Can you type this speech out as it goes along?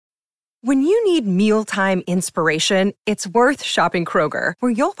When you need mealtime inspiration, it's worth shopping Kroger,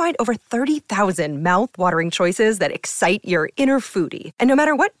 where you'll find over 30,000 mouth-watering choices that excite your inner foodie. And no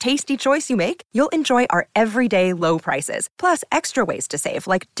matter what tasty choice you make, you'll enjoy our everyday low prices, plus extra ways to save,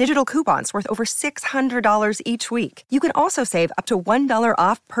 like digital coupons worth over $600 each week. You can also save up to $1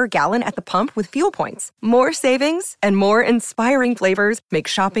 off per gallon at the pump with fuel points. More savings and more inspiring flavors make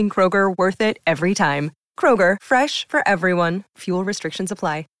shopping Kroger worth it every time. Kroger, fresh for everyone. Fuel restrictions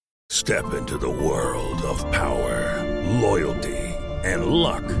apply. Step into the world of power, loyalty, and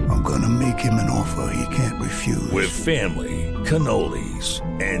luck. I'm gonna make him an offer he can't refuse. With family, cannolis,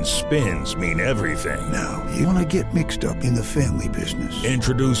 and spins mean everything. Now, you wanna get mixed up in the family business.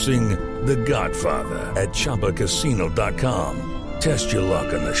 Introducing The Godfather at ChumbaCasino.com. Test your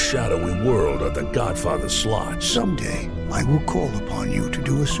luck in the shadowy world of The Godfather slot. Someday, I will call upon you to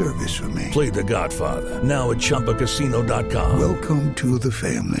do a service for me. Play The Godfather, now at ChumbaCasino.com. Welcome to the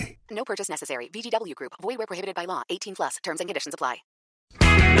family. No purchase necessary. VGW Group. Void where prohibited by law. 18 plus. Terms and conditions apply.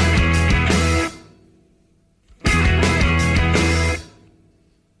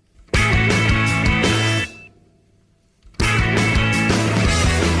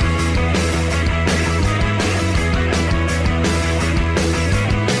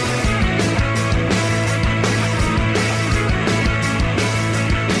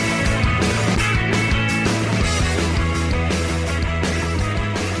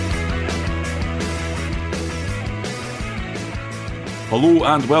 Hello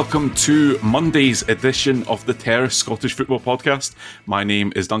and welcome to Monday's edition of the Terrace Scottish Football Podcast. My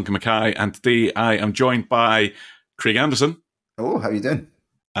name is Duncan Mackay and today I am joined by Craig Anderson. Oh, how are you doing?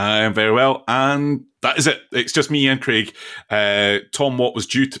 I am very well, and that is it. It's just me and Craig. Tom Watt was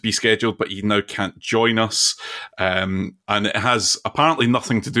due to be scheduled, but he now can't join us. And it has apparently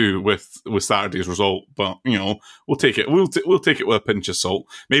nothing to do with Saturday's result, but you know, we'll take it. We'll take it with a pinch of salt.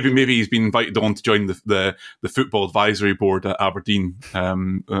 Maybe he's been invited on to join the football advisory board at Aberdeen.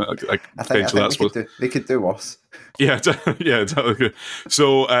 I think they could do worse. Yeah, exactly.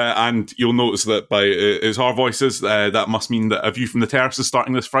 So, and you'll notice that by it's our voices, that must mean that A View from the Terrace is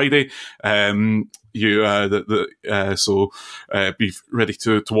starting this Friday. So be ready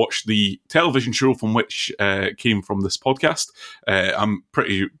to watch the television show from which came from this podcast.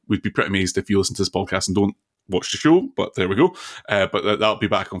 We'd be pretty amazed if you listen to this podcast and don't watch the show, but there we go. But that'll be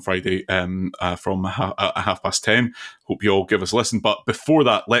back on Friday from 10:30. Hope you all give us a listen. But before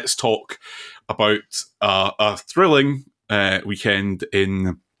that, let's talk about a thrilling weekend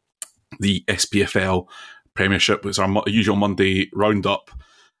in the SPFL Premiership. It's our usual Monday roundup.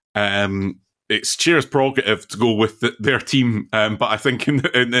 It's Cheers' prerogative to go with their team, but I think in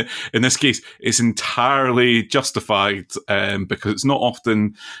this case it's entirely justified because it's not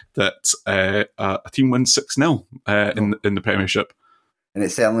often that a team wins 6-0 in the Premiership, and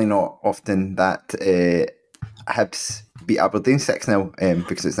it's certainly not often that Hibs beat Aberdeen 6-0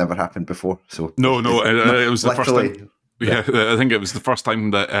 because it's never happened before. So no, it was the first time. Yeah, I think it was the first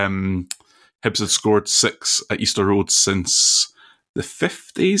time that Hibs had scored 6 at Easter Road since the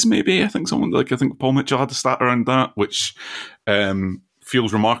 50s, maybe. I think Paul Mitchell had a stat around that, which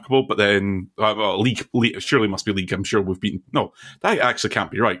feels remarkable. But then, league surely must be league. I'm sure we've beaten. No, that actually can't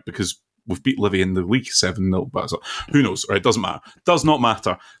be right because we've beat Livy in the league 7-0. But who knows? Right? It doesn't matter. Does not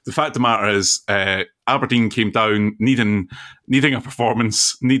matter. The fact of the matter is, Aberdeen came down needing a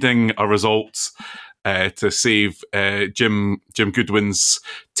performance, needing a result. To save Jim Goodwin's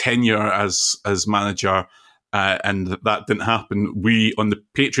tenure as manager. And that didn't happen. We, on the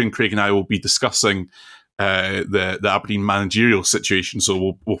Patreon, Craig and I will be discussing the Aberdeen managerial situation.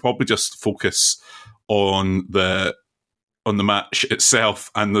 So we'll probably just focus on the match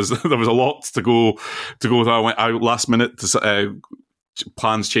itself. And there was a lot to go with. I went out last minute to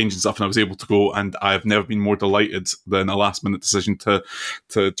plans change and stuff, and I was able to go. And I've never been more delighted than a last minute decision to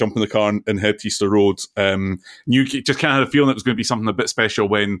jump in the car and head to Easter Road. You just kind of had a feeling it was going to be something a bit special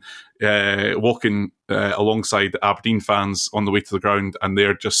when walking alongside Aberdeen fans on the way to the ground, and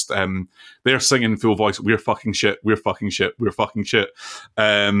they're just they're singing full voice, "We're fucking shit, we're fucking shit, we're fucking shit,"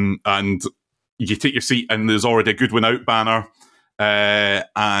 and you take your seat, and there's already a good win out banner,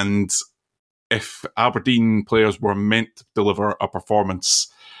 and if Aberdeen players were meant to deliver a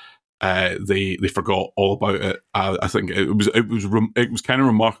performance, they forgot all about it. I think it was kind of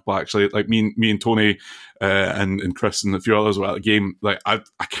remarkable, actually. Like me and Tony and Chris and a few others were at the game. Like I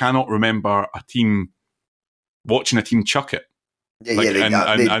cannot remember watching a team chuck it.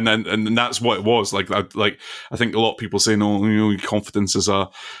 And that's what it was. Like I think a lot of people say, no, you know, confidence is a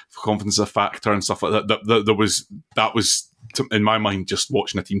factor and stuff like that. That was in my mind just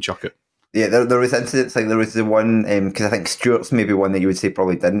watching a team chuck it. Yeah, there was incidents, like there was the one, because I think Stuart's maybe one that you would say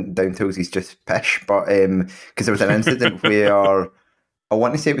probably didn't, down tools, he's just pish, but because there was an incident where, I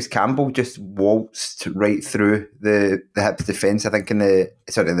want to say it was Campbell just waltzed right through the Hibs defence, I think the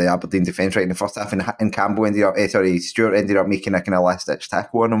Aberdeen defence right in the first half, and Campbell Stuart ended up making a kind of last-ditch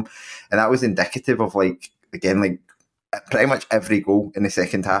tackle on him, and that was indicative of, like, again, like, pretty much every goal in the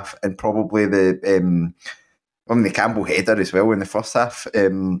second half, and probably the Campbell header as well in the first half.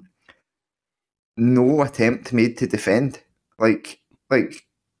 No attempt made to defend. Like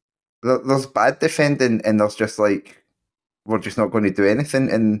there's bad defending, and there's just like, we're just not going to do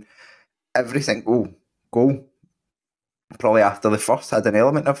anything. And every single goal, probably after the first, had an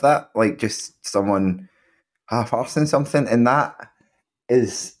element of that, like just someone half-arsing something. And I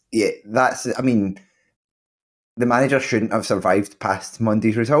mean, the manager shouldn't have survived past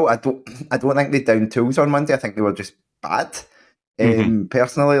Monday's result. I don't think they downed tools on Monday. I think they were just bad.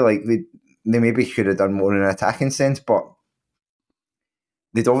 Personally, like they maybe should have done more in an attacking sense, but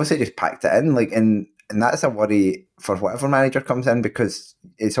they'd obviously just packed it in. Like, and that's a worry for whatever manager comes in, because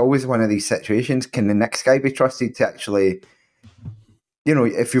it's always one of these situations. Can the next guy be trusted to actually,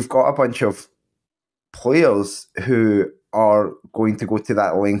 if you've got a bunch of players who are going to go to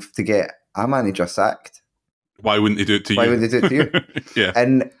that length to get a manager sacked, why wouldn't they do it to you? Why would they do it to you? Yeah.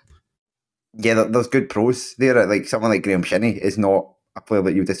 And yeah, there's good pros there. Like someone like Graham Shinnie is not a player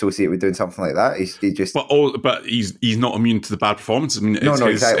that you'd associate with doing something like that. He just, but he's not immune to the bad performances. I mean,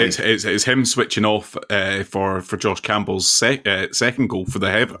 exactly. It's him switching off for Josh Campbell's second goal for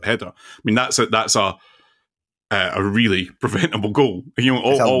the header. I mean, that's a really preventable goal.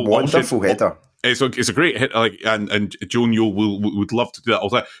 It's a wonderful header. It's a great hit, like, and Joe Newell would love to do that all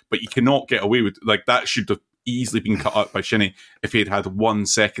the time, but you cannot get away with, like, that should have easily been cut out by Shinnie if he had 1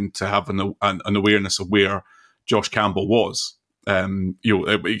 second to have an awareness of where Josh Campbell was. It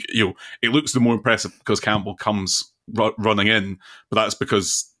looks the more impressive because Campbell comes running in, but that's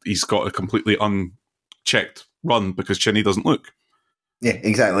because he's got a completely unchecked run because Shinnie doesn't look. Yeah,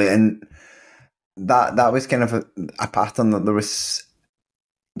 exactly, and that was kind of a pattern that there was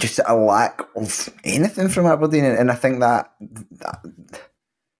just a lack of anything from Aberdeen, and I think that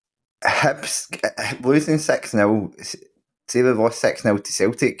Hibs losing 6-0. Say they lost 6-0 to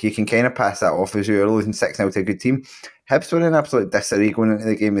Celtic, you can kind of pass that off as you're losing 6-0 to a good team. Hibs were in absolute disarray going into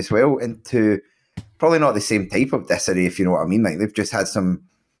the game as well, into probably not the same type of disarray, if you know what I mean. Like, they've just had some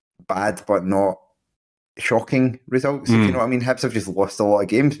bad but not shocking results, if you know what I mean. Hibs have just lost a lot of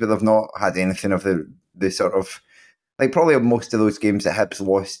games, but they've not had anything of the sort of, like, probably most of those games that Hibs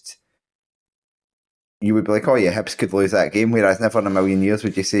lost, you would be like, oh yeah, Hibs could lose that game, whereas never in a million years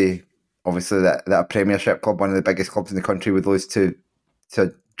would you say, obviously, that a Premiership club, one of the biggest clubs in the country, would lose to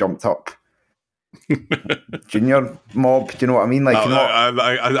jumped up junior mob. Do you know what I mean? Like,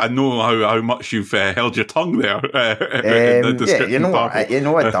 I know how much you've held your tongue there. In the you know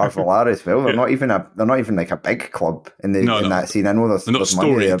what Darvel are as well. They're not even like a big club in that scene. I know there's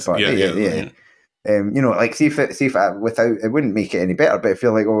money there, but yeah. Like see if without it wouldn't make it any better. But I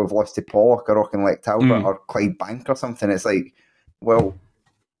feel like, we've lost to Pollock or Auchinleck Talbot or Clyde Bank or something. It's like, well,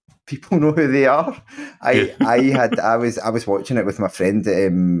 people know who they are. I was watching it with my friend.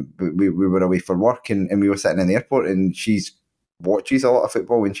 We were away for work and we were sitting in the airport, and she watches a lot of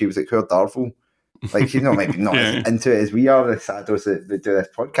football, and she was like, "Who are Darvel?" Like, she's not maybe not as into it as we are, the saddos that do this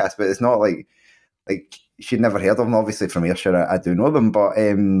podcast, but it's not like she'd never heard of them. Obviously from Ayrshire, I do know them, but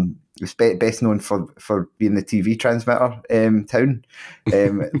best known for being the TV transmitter town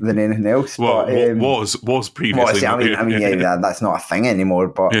than anything else. Well, but, was previously. That's not a thing anymore.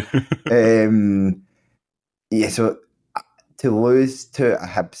 But so to lose to a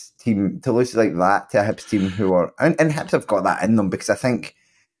Hibs team, to lose like that to a Hibs team who are, and Hibs have got that in them, because I think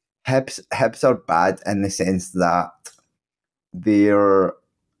Hibs are bad in the sense that they're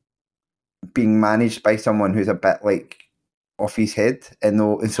being managed by someone who's a bit like off his head, and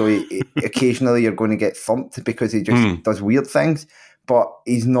so occasionally you're going to get thumped because he just does weird things, but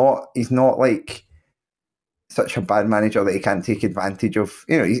he's not like such a bad manager that he can't take advantage of.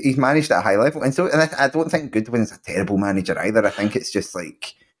 He's managed at a high level, and I don't think Goodwin's a terrible manager either. I think it's just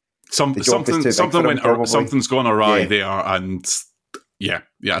like something's gone awry there, and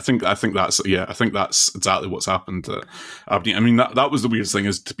I think that's exactly what's happened to Aberdeen. I mean, that was the weirdest thing,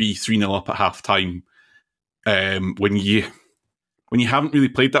 is to be 3-0 up at half time when you haven't really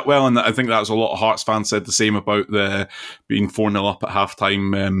played that well. And I think that's a lot of Hearts fans said the same about the being 4-0 up at half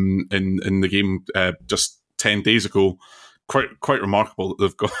time in the game just 10 days ago. Quite remarkable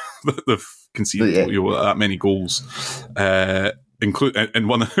that they've conceded that many goals. included in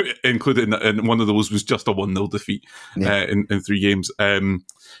one of those was just a 1-0 defeat in 3 games.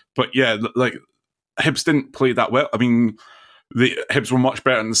 But yeah, like Hibs didn't play that well. I mean, the Hibs were much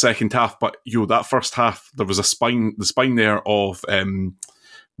better in the second half, but that first half there was the spine there of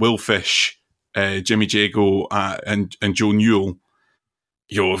Will Fish, Jimmy Jago, and Joe Newell.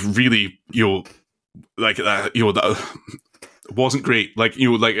 Really, like that. That wasn't great. Like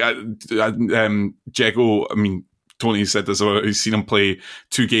Jago. I mean, Tony said this. He's seen him play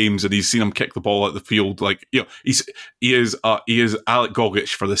 2 games and he's seen him kick the ball out the field. Like, he is Alec Gogic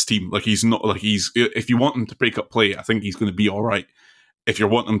for this team. Like, he's not like if you want him to break up play, I think he's going to be all right. If you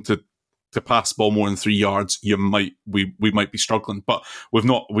want him to pass the ball more than 3 yards, we might be struggling. But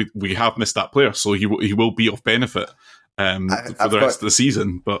we have missed that player, so he will be of benefit for the rest of the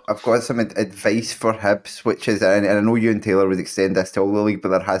season. But I've got some advice for Hibs, which is, and I know you and Taylor would extend this to all the league, but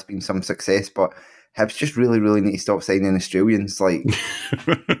there has been some success. But Hibs just really, really need to stop signing Australians. Like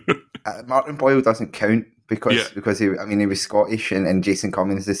Martin Boyle doesn't count because he was Scottish, and Jason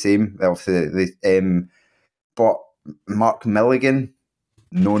Cummings the same. Obviously, but Mark Milligan.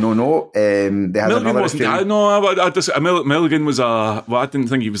 No. They had Milligan wasn't. Milligan was I didn't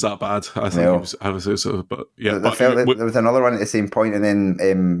think he was that bad. I think he was. I was so, but yeah. There was another one at the same point, and then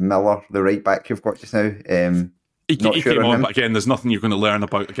Miller, the right back you've got just now. He came on, but again, there's nothing you're going to learn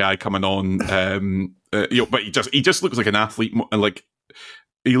about a guy coming on. But he just looks like an athlete, like.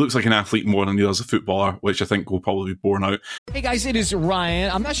 He looks like an athlete more than he does a footballer, which I think will probably be borne out. Hey guys, it is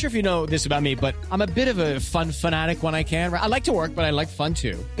Ryan. I'm not sure if you know this about me, but I'm a bit of a fun fanatic when I can. I like to work, but I like fun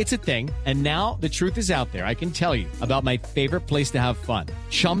too. It's a thing. And now the truth is out there. I can tell you about my favorite place to have fun.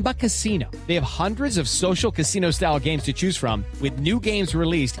 Chumba Casino. They have hundreds of social casino style games to choose from with new games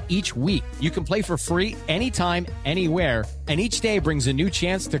released each week. You can play for free anytime, anywhere. And each day brings a new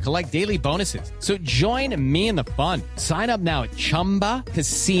chance to collect daily bonuses. So join me in the fun. Sign up now at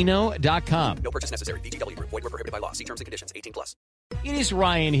ChumbaCasino.com. No purchase necessary. VGW. Void where prohibited by law. See terms and conditions. 18+. It is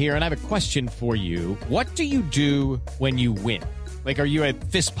Ryan here, and I have a question for you. What do you do when you win? Like, are you a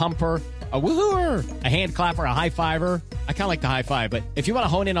fist pumper, a woohooer, a hand clapper, a high fiver? I kind of like the high five, but if you want to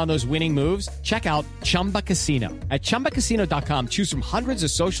hone in on those winning moves, check out Chumba Casino. At ChumbaCasino.com, choose from hundreds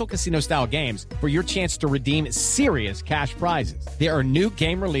of social casino-style games for your chance to redeem serious cash prizes. There are new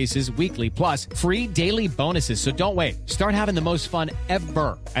game releases weekly, plus free daily bonuses, so don't wait. Start having the most fun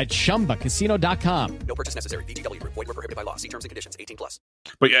ever at ChumbaCasino.com. No purchase necessary. VGW. Void where prohibited by law. See terms and conditions. 18+.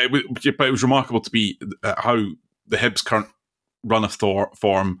 But yeah, it was remarkable to be how the Hibs' current run of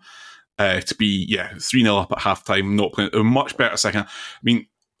form to be 3-0 up at halftime, not playing a much better second. I mean,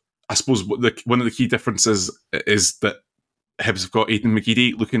 I suppose one of the key differences is that Hibs have got Aidan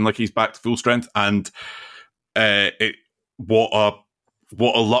McGeady looking like he's back to full strength, and what a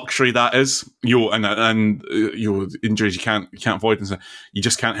luxury that is. And injuries you can't avoid, and so you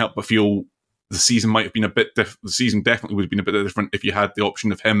just can't help but feel the season might have been a bit the season definitely would have been a bit different if you had the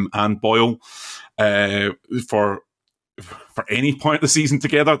option of him and Boyle for any point of the season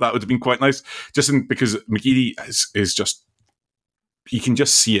together. That would have been quite nice, because McGeady is just, you can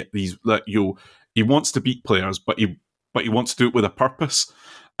just see it. He wants to beat players, but he wants to do it with a purpose,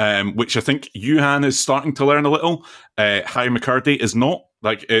 which I think Johan is starting to learn a little. Harry McCurdy is not.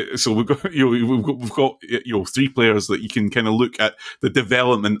 So we've got 3 players that you can kind of look at the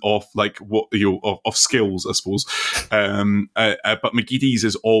development of of skills, I suppose. But McGeady's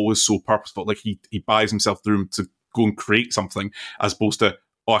is always so purposeful. Like he buys himself the room to go and create something, as opposed to,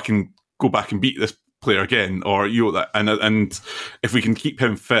 I can go back and beat this player again, or and if we can keep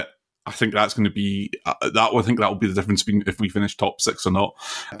him fit, I think that's going to be that. I think that will be the difference between if we finish top 6 or not.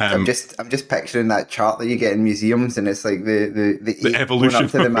 I'm just picturing that chart that you get in museums, and it's like the evolution going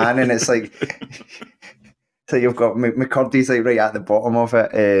up to the man, and it's like so you've got McCurdy's like right at the bottom of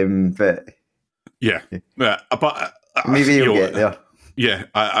it, but but maybe you'll get there. Yeah,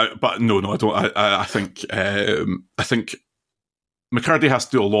 but no, I don't. I think McCurdy has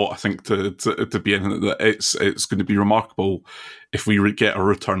to do a lot, I think, to be in it. It's going to be remarkable if we get a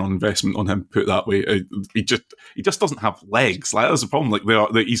return on investment on him. Put it that way, he just doesn't have legs. Like, that's the problem. Like,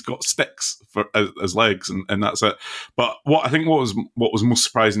 he's got sticks as legs, and that's it. But what was most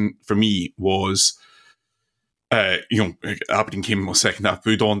surprising for me was, Aberdeen came in the second half,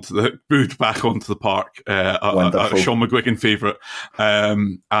 booed back onto the park. A Sean McGuigan favourite,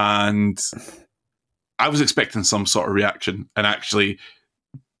 and I was expecting some sort of reaction, and actually,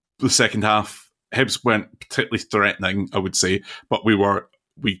 the second half, Hibs weren't particularly threatening, I would say, but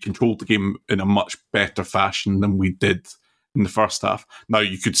we controlled the game in a much better fashion than we did in the first half. Now,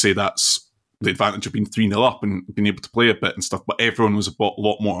 you could say that's the advantage of being 3-0 up and being able to play a bit and stuff, but everyone was a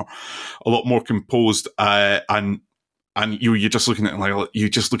lot more composed, and and you're just looking at like you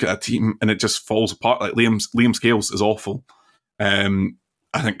just look at a team and it just falls apart. Like Liam Scales is awful.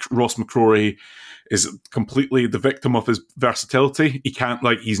 I think Ross McCrory is completely the victim of his versatility. He can't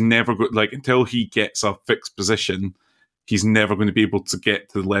he's never until he gets a fixed position, he's never going to be able to get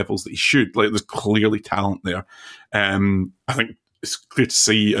to the levels that he should. Like there's clearly talent there. I think it's clear to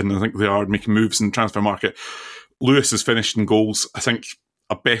see, and I think they are making moves in the transfer market. Lewis is finished in goals. I think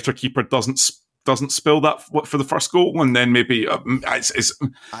a better keeper doesn't spill that for the first goal, and then maybe it's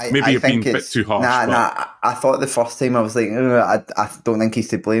being a bit too harsh. I thought the first time I was like, I don't think he's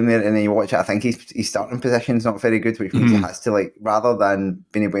to blame there, and then you watch it, I think his starting position's not very good, which means he has to rather than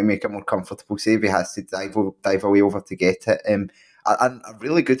being able to make a more comfortable save, he has to dive away over to get it. A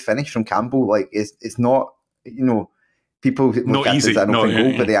really good finish from Campbell. It's not people look at it as an open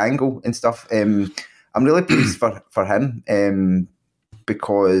goal, but the angle and stuff. I'm really pleased for him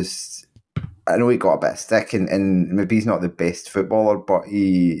because I know he got a bit of stick and maybe he's not the best footballer, but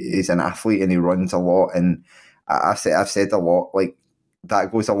he is an athlete and he runs a lot. And I've said a lot,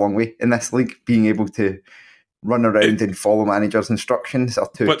 that goes a long way in this league. Being able to run around and follow managers' instructions are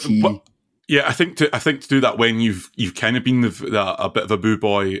key. But, yeah, I think to do that when you've kind of been a bit of a boo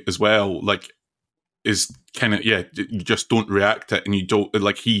boy as well, is kind of, you just don't react to it, and you don't,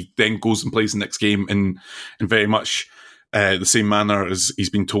 he then goes and plays the next game in very much the same manner as he's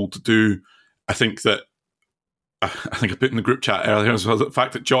been told to do. I think I put in the group chat earlier as well the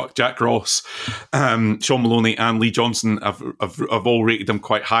fact that Jack Ross, Sean Maloney and Lee Johnson have all rated him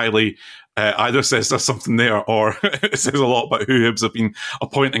quite highly. Either says there's something there, or it says a lot about who Hibs have been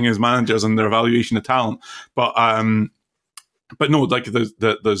appointing as managers and their evaluation of talent. But no,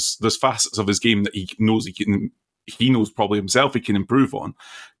 there's facets of his game that he knows probably himself he can improve on.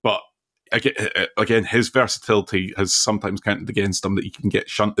 But again, his versatility has sometimes counted against him, that he can get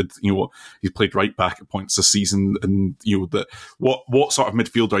shunted. He's played right back at points this season, and what sort of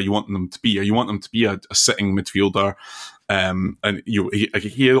midfielder are you wanting them to be? Are you want them to be a sitting midfielder? And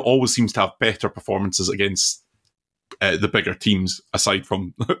he always seems to have better performances against the bigger teams, aside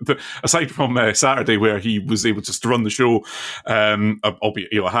from Saturday, where he was able just to run the show,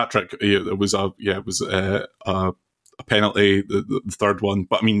 albeit a hat trick. It was a penalty, the third one.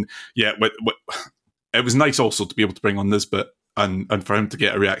 But I mean, it was nice also to be able to bring on Nisbet and for him to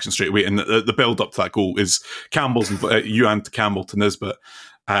get a reaction straight away. And the build up to that goal is Campbell's Youan to Campbell to Nisbet,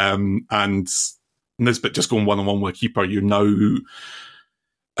 and Nisbet just going 1-on-1 with a keeper.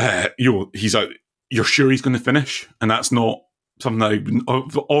 He's out. You're sure he's going to finish, and that's not something I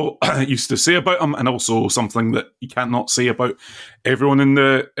used to say about him, and also something that you cannot say about every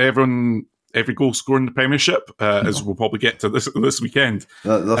goal scorer in the Premiership, as we'll probably get to this weekend.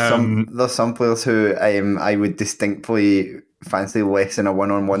 There's some players who I would distinctly fancy less in a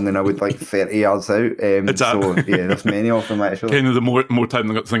 1-on-1 than I would 30 yards out. Exactly. So yeah, there's many of them actually. Kind of the more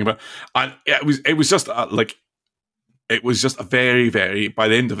time I got to think about, and it was just it was just a very, very, by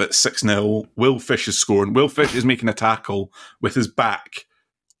the end of it, 6-0. Will Fish is scoring. Will Fish is making a tackle with his back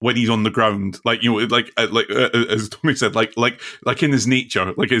when he's on the ground, as Tony said, like in his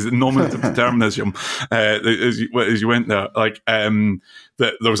nature, his nominative determinism, as you went there, that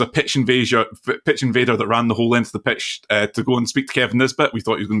there was a pitch invader that ran the whole length of the pitch to go and speak to Kevin Nisbet. We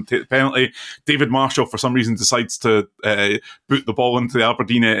thought he was going to take the penalty. David Marshall, for some reason, decides to boot the ball into the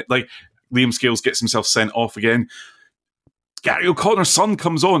Aberdeen. Liam Scales gets himself sent off again. Gary O'Connor's son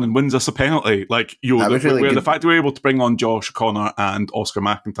comes on and wins us a penalty. The fact that we're able to bring on Josh O'Connor and Oscar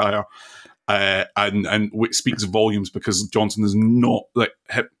McIntyre, and which speaks volumes, because Johnson is not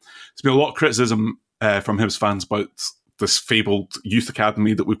there's been a lot of criticism from Hibs fans about this fabled youth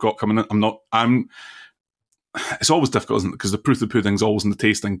academy that we've got coming in. It's always difficult, isn't it? Because the proof of the pudding's always in the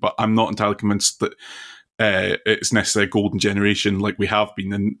tasting. But I'm not entirely convinced that it's necessarily a golden generation like we have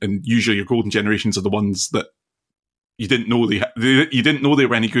been, and usually your golden generations are the ones that you didn't know they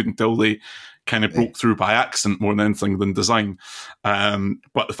were any good until they kind of broke through by accident more than anything than design.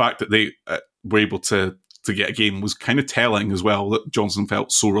 But the fact that they were able to get a game was kind of telling as well, that Johnson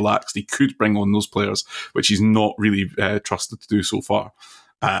felt so relaxed he could bring on those players, which he's not really trusted to do so far.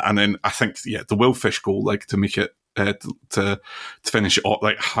 And then I think the Will Fish goal, to make it to finish it off,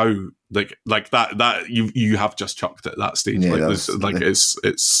 that you have just chucked it at that stage.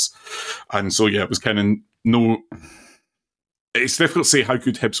 It's and so it was kind of no. It's difficult to say how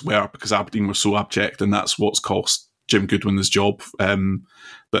good Hibs were, because Aberdeen were so abject, and that's what's cost Jim Goodwin his job,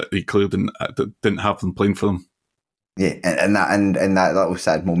 that he clearly didn't have them playing for them. Yeah, and that little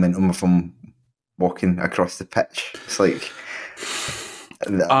sad momentum from walking across the pitch. It's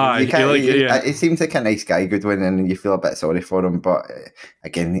He seems like a nice guy, Goodwin, and you feel a bit sorry for him. But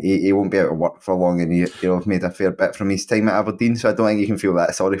again, he won't be out of work for long, and he'll have made a fair bit from his time at Aberdeen. So I don't think you can feel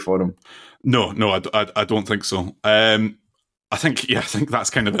that sorry for him. No, I don't think so. I think that's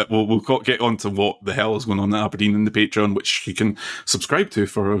kind of it. We'll get on to what the hell is going on at Aberdeen in the Patreon, which you can subscribe to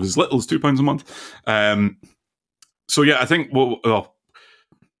for as little as £2 a month. So yeah, I think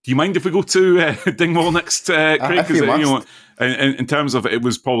do you mind if we go to Dingwall next, Craig? Because in terms of it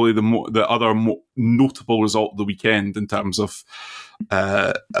was probably the other notable result of the weekend in terms of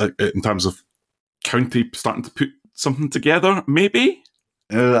County starting to put something together, maybe.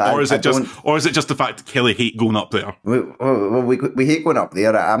 Or is it just the fact that Kelly hate going up there? We hate going up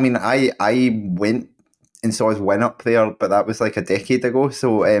there. I mean, I went and saw us win up there, but that was like a decade ago.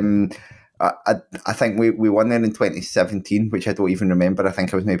 So I think we won there in 2017, which I don't even remember. I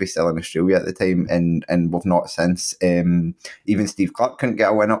think I was maybe still in Australia at the time, and we've not since. Even Steve Clark couldn't get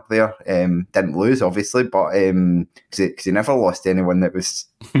a win up there. Didn't lose, obviously, but because he never lost to anyone that was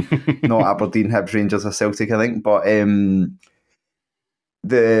not Aberdeen, Hibs, Rangers, or Celtic, I think. But it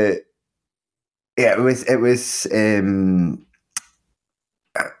was.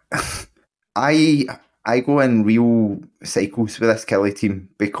 I go in real cycles with this Kelly team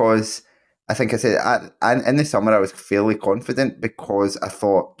because I think I said in the summer I was fairly confident because I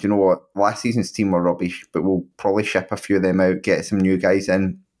thought, you know what, last season's team were rubbish, but we'll probably ship a few of them out, get some new guys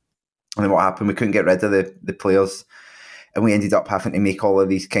in. And then what happened? We couldn't get rid of the players, and we ended up having to make all of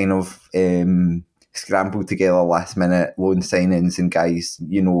these kind of scrambled together last minute loan signings and guys.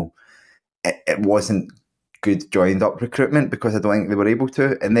 You know, it wasn't good joined up recruitment because I don't think they were able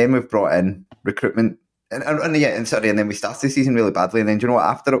to. And then we've brought in recruitment. And then we started the season really badly. And then, you know what,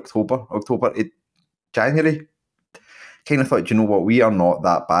 after October to January, kind of thought, you know what, we are not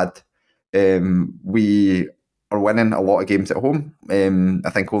that bad. We are winning a lot of games at home. I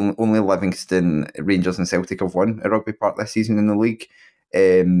think only Livingston, Rangers and Celtic have won a Rugby Park this season in the league.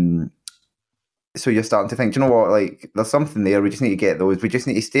 So you're starting to think, you know what, like, there's something there. We just need to get those. We just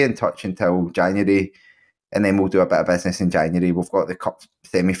need to stay in touch until January. And then we'll do a bit of business in January. We've got the Cup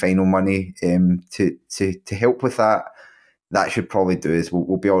semi-final money to help with that. That should probably do us.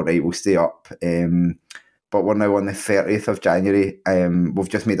 We'll be all right. We'll stay up. But we're now on the 30th of January. We've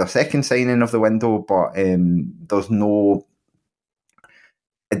just made our second signing of the window, but it doesn't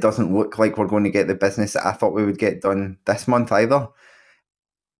look like we're going to get the business that I thought we would get done this month either.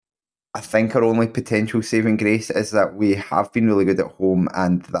 I think our only potential saving grace is that we have been really good at home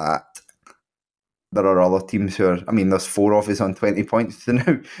and that there are other teams who are, I mean, there's 4 of us on 20 points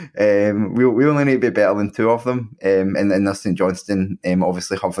now. We only need to be better than 2 of them. And then there's St Johnstone,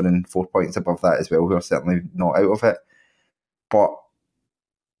 obviously hovering 4 points above that as well, who are certainly not out of it. But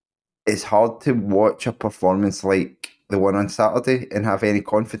it's hard to watch a performance like the one on Saturday and have any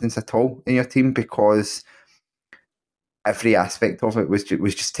confidence at all in your team because every aspect of it was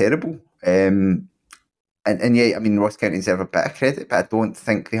just terrible. And yeah, I mean, Ross County deserve a bit of credit, but I don't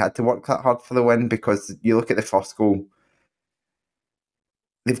think they had to work that hard for the win because you look at the first goal,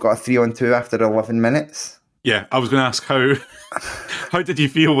 they've got a 3-on-2 after 11 minutes. Yeah, I was going to ask how did you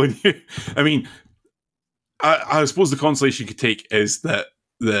feel when you... I mean, I suppose the consolation you could take is that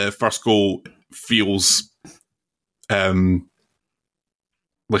the first goal feels like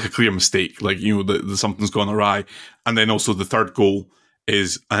a clear mistake, like, you know, that something's gone awry. And then also the third goal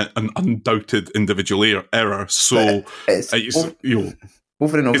is an undoubted individual error. So, you know,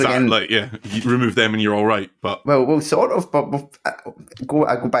 over and over again, like, yeah, you remove them and you're all right. But well, sort of. But I go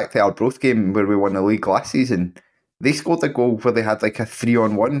back to the Arbroath game where we won the league last season. They scored a goal where they had like a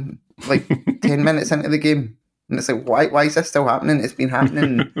 3-on-1, like 10 minutes into the game, and it's like, why is this still happening? It's been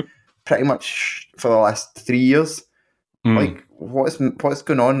happening pretty much for the last 3 years. Like, what's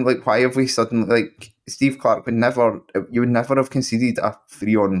going on? Like, why have we suddenly, like, Steve Clark would never have conceded a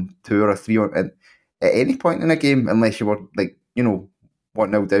 3-on-2 or a 3-on at any point in a game unless you were, like, you know,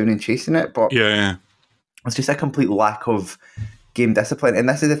 1-0 down and chasing it. But yeah, it's just a complete lack of game discipline. And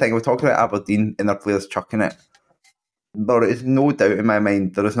this is the thing, we're talking about Aberdeen and their players chucking it. There is no doubt in my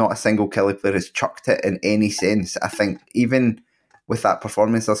mind there is not a single Kelly player who's chucked it in any sense. I think even with that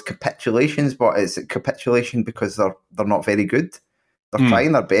performance, there's capitulations, but it's a capitulation because they're not very good. They're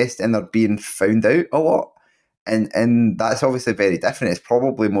trying their best and they're being found out a lot. And that's obviously very different. It's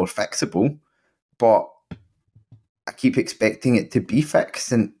probably more fixable, but I keep expecting it to be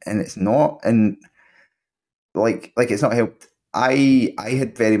fixed and it's not. And like it's not helped. I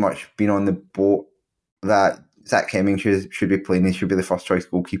had very much been on the boat that Zach Hemming should be playing. He should be the first choice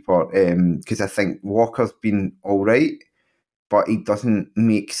goalkeeper because I think Walker's been all right. but he doesn't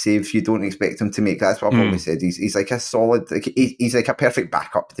make saves you don't expect him to make. That's what I've always said. He's like a solid, he's like a perfect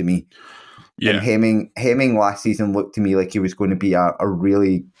backup to me. Yeah. And Hemming last season looked to me like he was going to be a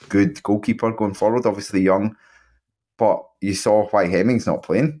really good goalkeeper going forward, obviously young, but you saw why Hemming's not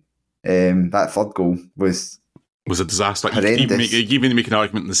playing. That third goal was a disaster. You even make an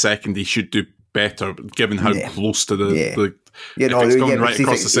argument in the second he should do better, given how close to the it's going right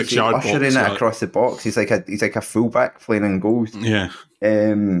across the 6 yard box. Ushering it across the box. He's like a fullback playing in goals. Yeah.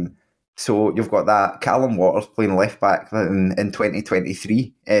 So you've got that Callum Waters playing left back in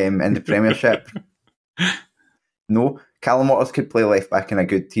 2023 in the Premiership. No, Callum Waters could play left back in a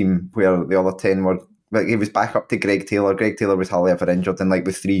good team where the other 10 were. Like, he was back up to Greg Taylor. Greg Taylor was hardly ever injured, and like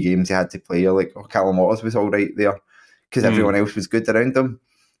the 3 games he had to play, you're like, Callum Waters was all right there because everyone else was good around him.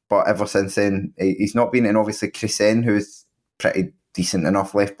 But ever since then, he's not been. And obviously, Chrisen, who's pretty decent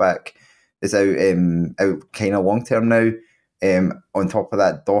enough left back, is out kind of long term now. On top of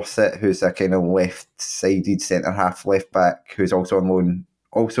that, Dorset, who's a kind of left-sided centre-half left-back, who's also on loan,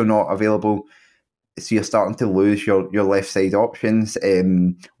 also not available. So you're starting to lose your left-side options.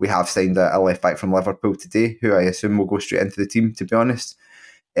 We have signed a left-back from Liverpool today, who I assume will go straight into the team, to be honest.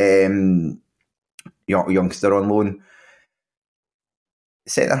 Youngster on loan.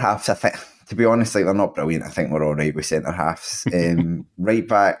 Centre-halves, I think, to be honest, like, they're not brilliant. I think we're all right with centre-halves.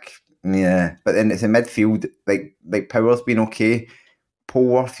 Right-back, yeah, but then it's in midfield. Like Power's been okay.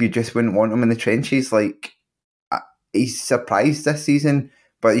 Polworth, you just wouldn't want him in the trenches. Like, he's surprised this season,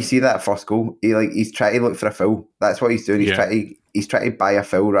 but you see that first goal. He's trying to look for a foul. That's what he's doing. He's trying to buy a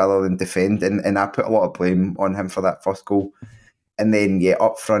foul rather than defend, and I put a lot of blame on him for that first goal. And then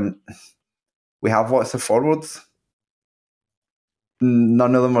up front, we have lots of forwards.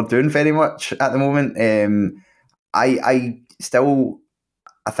 None of them are doing very much at the moment.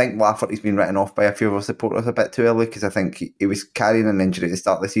 I think Lafferty's been written off by a few of our supporters a bit too early, because I think he was carrying an injury at the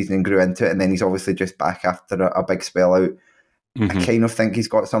start of the season and grew into it, and then he's obviously just back after a big spell out. Mm-hmm. I kind of think he's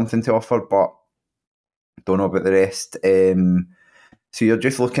got something to offer, but don't know about the rest. So you're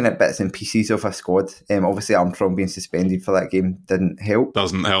just looking at bits and pieces of a squad. Obviously Armstrong being suspended for that game didn't help.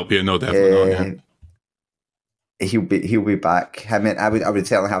 Doesn't help you, no, definitely not. Yeah. He'll be back. I would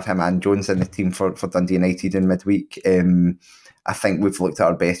certainly have him and Jones in the team for Dundee United in midweek. I think we've looked at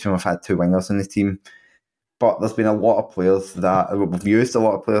our best when we've had 2 wingers in the team. But there's been a lot of players we've used a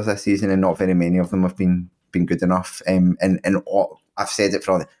lot of players this season, and not very many of them have been good enough. And I've said it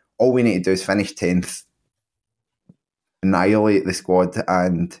for all we need to do is finish 10th, annihilate the squad,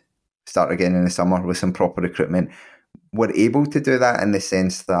 and start again in the summer with some proper recruitment. We're able to do that in the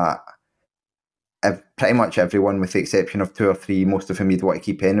sense that pretty much everyone, with the exception of 2 or 3, most of whom you'd want to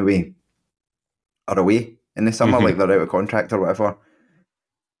keep anyway, are away in the summer, like they're out of contract or whatever.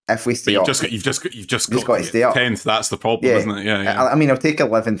 If we stay up, you've just got to stay up 10th. That's the problem, isn't it? Yeah. I mean, I'll take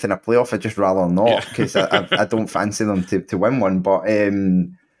 11th in a playoff. I'd just rather not, because I don't fancy them to win one. But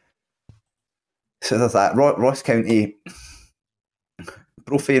so there's that. Ross County,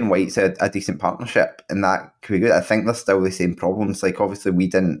 Brophy and White's a decent partnership, and that could be good. I think there's still the same problems. Like, obviously we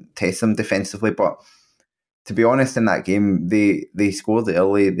didn't test them defensively, but to be honest, in that game, they scored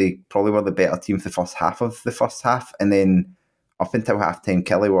early. They probably were the better team for the first half of the first half, and then up until half-time,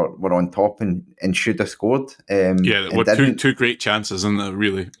 Kelly were on top and should have scored. There were two great chances, isn't there,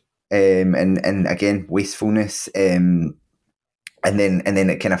 really? And again, wastefulness. And then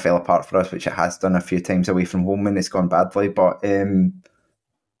it kind of fell apart for us, which it has done a few times away from home when it's gone badly. But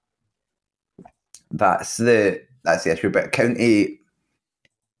that's the issue. But County,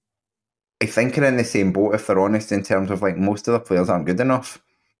 I think, are in the same boat, if they're honest, in terms of, like, most of the players aren't good enough.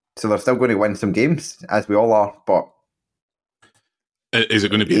 So they're still going to win some games, as we all are, but is it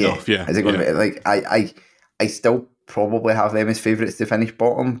going to be enough? Yeah. Is it going to be, like, I still probably have them as favourites to finish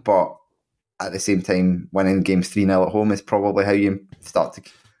bottom, but at the same time, winning games 3-0 at home is probably how you start to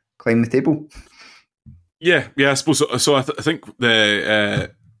climb the table. Yeah, I suppose so. So I think the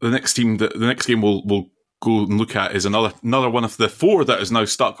next team, the next game we'll go and look at is another one of the 4 that is now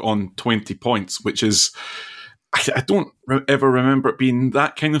stuck on 20 points, which is, I don't ever remember it being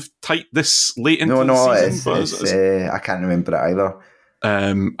that kind of tight this late into the season. I can't remember it either.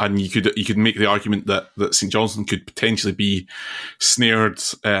 And you could make the argument that St Johnstone could potentially be snared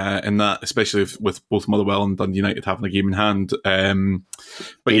in that, especially with both Motherwell and Dundee United having a game in hand.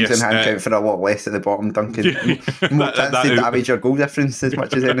 But games in hand count for a lot less at the bottom, Duncan. More chance to damage your goal difference as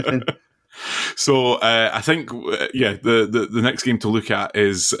much as anything. So I think the next game to look at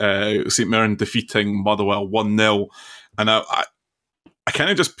is St Mirren defeating Motherwell 1-0, and I kind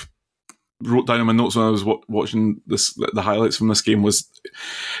of just wrote down in my notes when I was watching the highlights from this game was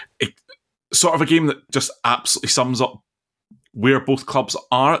sort of a game that just absolutely sums up where both clubs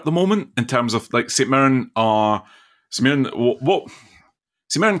are at the moment in terms of like St Mirren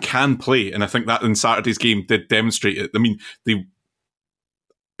can play, and I think that in Saturday's game did demonstrate it. I mean,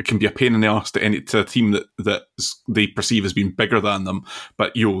 it can be a pain in the arse to a team that they perceive as being bigger than them,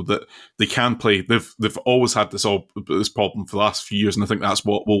 but that they can play. They've always had this problem for the last few years, and I think that's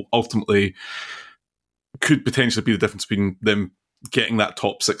what will ultimately could potentially be the difference between them getting that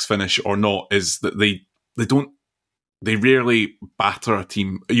top 6 finish or not. Is that they rarely batter a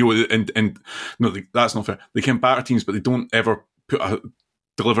team. And no, that's not fair. They can batter teams, but they don't ever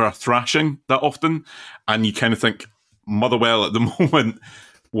deliver a thrashing that often. And you kind of think Motherwell at the moment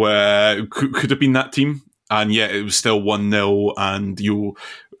where could have been that team, and yet it was still 1-0. And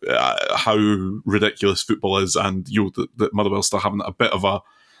how ridiculous football is, and that Motherwell still having a bit of a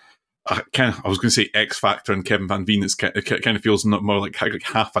kind of, I was going to say X factor, and Kevin Van Veen. It kind of feels more like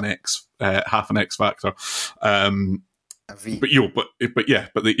half an X factor.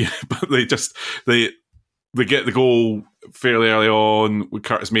 They get the goal fairly early on with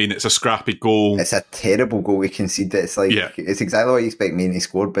Curtis Main. It's a scrappy goal. It's a terrible goal we concede. It's like it's exactly what you expect Main to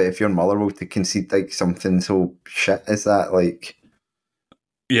score, but if you're Motherwell to concede like something so shit as that, like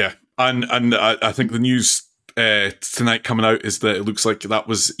and I think the news tonight coming out is that it looks like that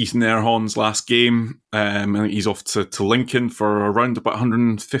was Ethan Erhon's last game. I think he's off to Lincoln for around about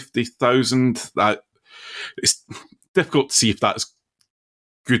 150,000. That it's difficult to see if that's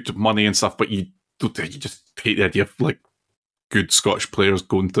good money and stuff, but you just hate the idea of like good Scottish players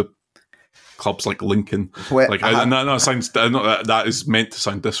going to clubs like Lincoln. That is meant to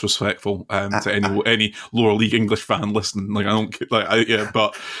sound disrespectful to any lower league English fan listening. Like I don't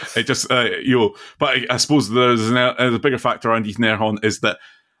but it just But I suppose there's a bigger factor around Ethan Erhon is that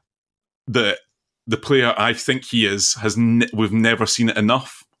the player I think he is we've never seen it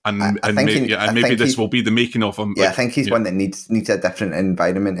enough. Maybe this will be the making of him. Yeah, I think he's one that needs a different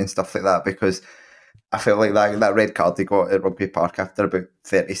environment and stuff like that, because I felt like that red card he got at Rugby Park after about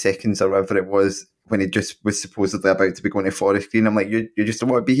 30 seconds or whatever it was, when he just was supposedly about to be going to Forest Green. I'm like, you just don't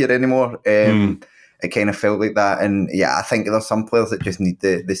want to be here anymore. It kind of felt like that. And yeah, I think there's some players that just need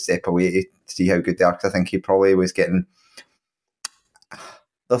the step away to see how good they are, because I think he probably was getting...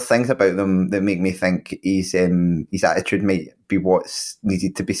 There's things about them that make me think his attitude might be what's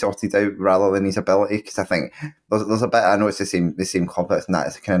needed to be sorted out rather than his ability. Because I think there's a bit. I know it's the same club. It's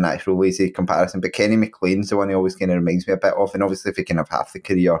a kind of natural lazy comparison. But Kenny McLean's the one he always kind of reminds me a bit of. And obviously, if he can have half the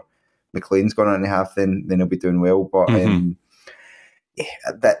career McLean's gone on to have, then he'll be doing well. But that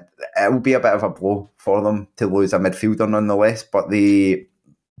it will be a bit of a blow for them to lose a midfielder nonetheless. But they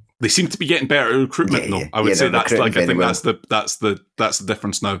seem to be getting better at recruitment, though. I would say that's like I think that's the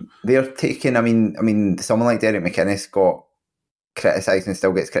difference now. They're taking. I mean, someone like Derek McInnes got criticised and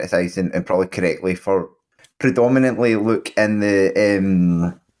still gets criticised, and probably correctly, for predominantly look in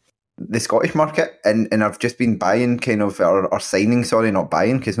the Scottish market, and I've just been buying kind of or signing. Sorry, not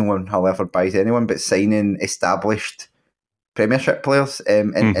buying, because no one ever buys anyone, but signing established Premiership players,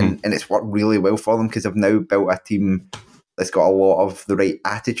 and it's worked really well for them, because they've now built a team that's got a lot of the right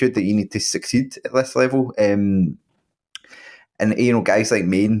attitude that you need to succeed at this level. And guys like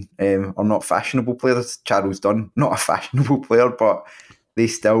Main are not fashionable players. Charles Dunn, not a fashionable player, but they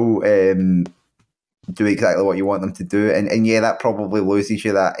still do exactly what you want them to do. And yeah, that probably loses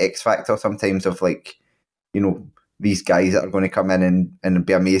you that X factor sometimes of like, these guys that are going to come in and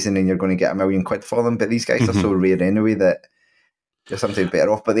be amazing, and you're going to get £1 million for them. But these guys are so rare anyway that you're sometimes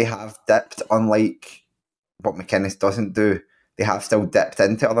better off. But they have dipped, unlike what McInnes doesn't do. They have still dipped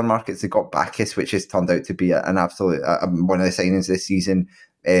into other markets. They got Bacchus, which has turned out to be an absolute one of the signings this season.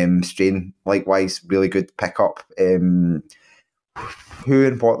 Strain, likewise, really good pickup. Who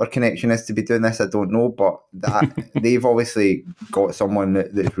and what their connection is to be doing this, I don't know, but they've obviously got someone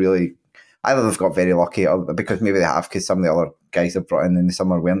that's really... Either they've got very lucky, or because maybe they have, because some of the other guys they've brought in the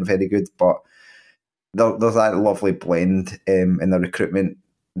summer weren't very good, but there's that lovely blend in the recruitment.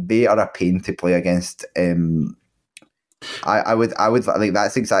 They are a pain to play against. I would like,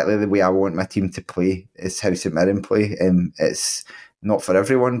 that's exactly the way I want my team to play, is how St Mirren play. It's not for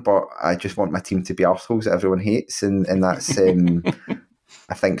everyone, but I just want my team to be arseholes that everyone hates, and that's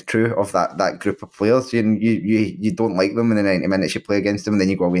I think true of that group of players. You don't like them in the 90 minutes you play against them, and then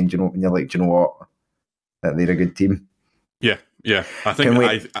you go away and you're like, do you know what? That they're a good team. Yeah. I think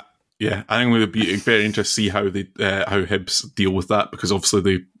I think it would be very interesting to see how how Hibs deal with that, because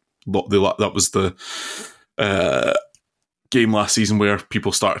obviously that was the game last season where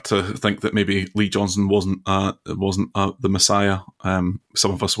people started to think that maybe Lee Johnson wasn't the Messiah.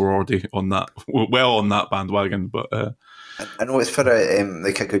 Some of us were already on that bandwagon, but I know it's for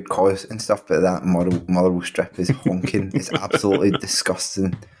like a good cause and stuff, but that Motherwell strip is honking. It's absolutely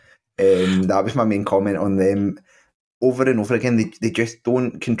disgusting. That was my main comment on them. Over and over again, they just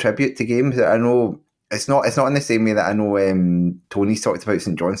don't contribute to games. I know it's not in the same way that I know Tony's talked about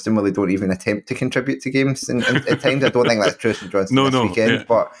St Johnstone, where they don't even attempt to contribute to games. And at times, I don't think that's true St Johnstone this weekend,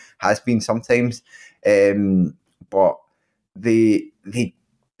 but has been sometimes. But they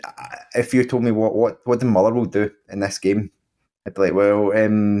if you told me what did Motherwell do in this game, I'd be like, well,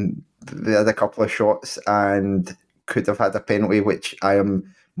 they had a couple of shots and could have had a penalty, which I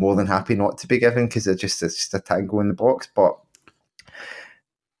am more than happy not to be given because it's just a tango in the box. But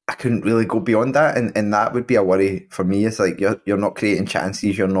I couldn't really go beyond that, and that would be a worry for me. It's like you're not creating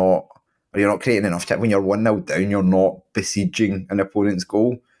chances, you're not creating enough time. When you're 1-0 down, you're not besieging an opponent's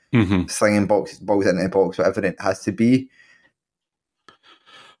goal, slinging balls into the box, whatever it has to be.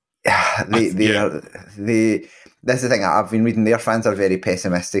 This is the thing, I've been reading, their fans are very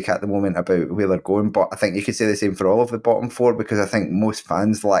pessimistic at the moment about where they're going, but I think you could say the same for all of the bottom four, because I think most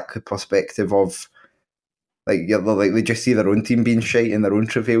fans lack the perspective of they just see their own team being shite in their own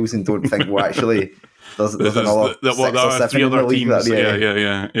travails and don't think, well, actually there's another 6 or 7 in the league teams. I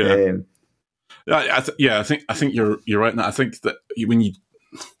think you're right in that. I think that when you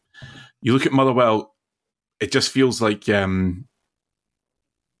look at Motherwell, it just feels like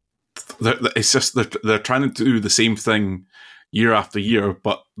it's just they're trying to do the same thing year after year,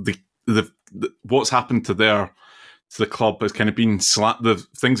 but the what's happened to the club has kind of been the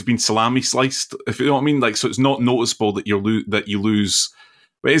things have been salami sliced, if you know what I mean. Like, so it's not noticeable that you lose.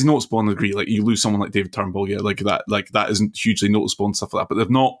 But it is noticeable in the degree, like you lose someone like David Turnbull, like that isn't hugely noticeable and stuff like that. But they've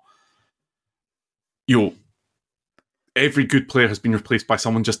not, every good player has been replaced by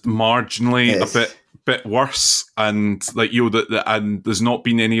someone just marginally a bit worse, and like and there's not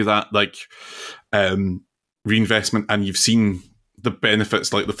been any of that like reinvestment, and you've seen the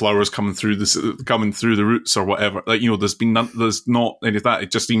benefits, like the flowers coming through the roots or whatever. Like, there's not any of that. It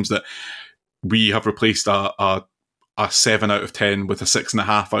just seems that we have replaced a 7 out of 10 with a 6.5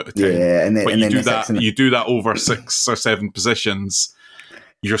 out of 10. Yeah, but you do that over 6 or 7 positions.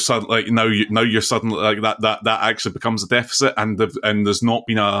 You're suddenly now you're suddenly like that actually becomes a deficit, and there's not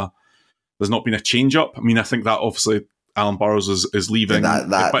been a change up. I mean, I think that obviously Alan Burrows is leaving,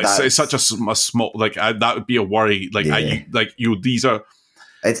 but it's such a small, like that would be a worry. Like these are.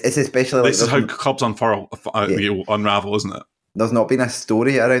 It's especially this is how clubs unravel, isn't it? There's not been a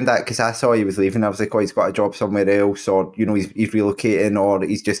story around that, because I saw he was leaving. I was like, oh, he's got a job somewhere else, or he's relocating, or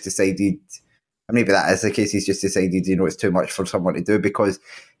he's just decided. Maybe that is the case. He's just decided, it's too much for someone to do, because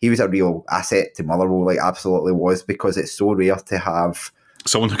he was a real asset to Motherwell, like absolutely was, because it's so rare to have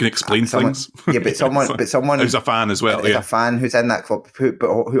someone who can explain things. Yeah, but someone who's a fan as well. A fan who's in that club,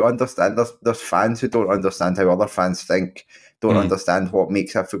 who understand. There's fans who don't understand how other fans think, don't understand what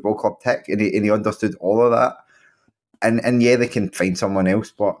makes a football club tick, and he understood all of that. And yeah, they can find someone else,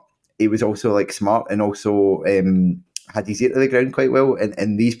 but he was also like smart, and also had his ear to the ground quite well,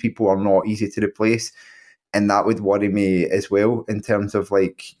 and these people are not easy to replace, and that would worry me as well, in terms of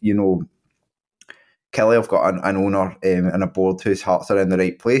like, Kelly have got an owner and a board whose hearts are in the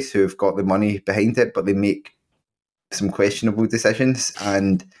right place, who've got the money behind it, but they make some questionable decisions,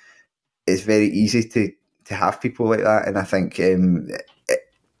 and it's very easy to have people like that. And I think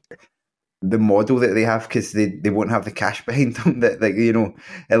the model that they have, because they won't have the cash behind them, that, like,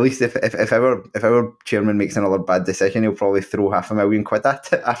 at least if our chairman makes another bad decision, he'll probably throw £500,000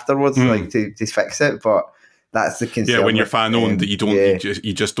 at it afterwards, like to fix it. But that's the concern. Yeah, when you're fan owned, that you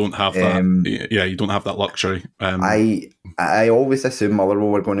just don't have that. You don't have that luxury. I always assume Motherwell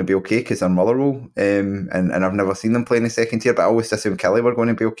were going to be okay, because they're Motherwell, and I've never seen them play in the second tier. But I always assumed Kelly were going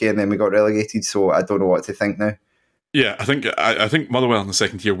to be okay, and then we got relegated. So I don't know what to think now. Yeah, I think Motherwell in the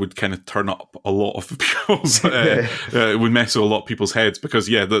second tier would kind of turn up a lot of people's. It would mess with a lot of people's heads, because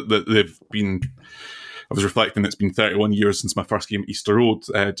they've been. I was reflecting, it's been 31 years since my first game at Easter Road,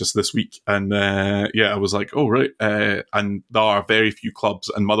 just this week, and I was like, oh right, and there are very few clubs,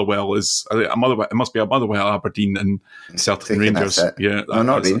 and Motherwell is Motherwell. It must be a Motherwell, Aberdeen, and Celtic and Rangers. Yeah,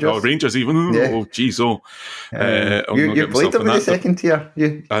 not Rangers. Oh, Rangers even. Yeah. Oh, geez, you played them in the second tier.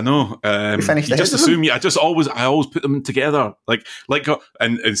 I know. You finished. You just assume. I always put them together, like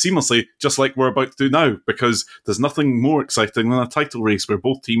and seamlessly, just like we're about to do now, because there's nothing more exciting than a title race where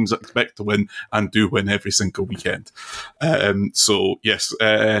both teams expect to win and do win every single weekend. So yes,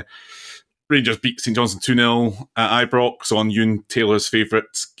 Rangers beat St Johnstone 2-0 at Ibrox on Ewan Taylor's favourite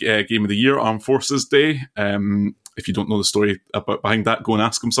game of the year, Armed Forces Day. If you don't know the story behind that, go and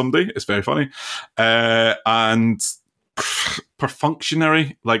ask him someday. It's very funny. And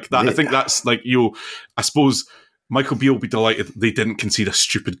perfunctory like that. I think that's like, I suppose Michael Beale will be delighted they didn't concede a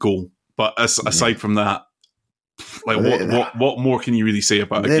stupid goal. But aside from that, like what more can you really say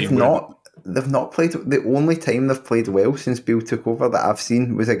about a game? They've not played. The only time they've played well since Beale took over that I've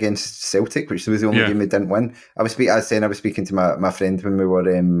seen was against Celtic, which was the only game they didn't win. I was speaking to my friend when we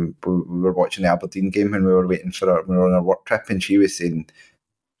were watching the Aberdeen game when we were waiting we were on our work trip, and she was saying,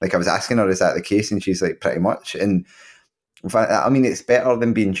 like, I was asking her, is that the case? And she's like, pretty much. And I mean, it's better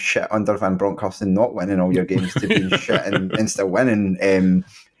than being shit under Van Bronckhorst and not winning all your games to being shit and still winning.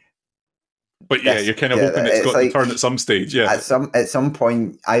 But yeah, you're kind of hoping it's got to turn at some stage. Yeah, at some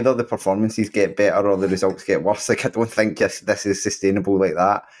point, either the performances get better or the results get worse. Like, I don't think this is sustainable like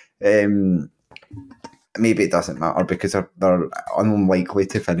that. Maybe it doesn't matter because they're unlikely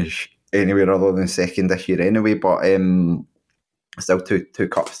to finish anywhere other than second this year anyway. But still two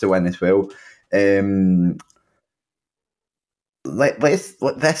cups to win as well. The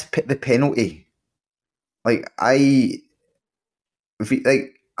penalty.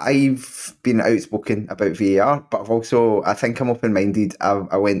 I've been outspoken about VAR, but I think I'm open-minded.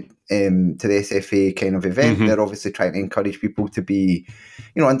 I went to the SFA kind of event. Mm-hmm. They're obviously trying to encourage people to be,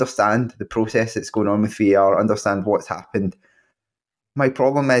 understand the process that's going on with VAR, understand what's happened. My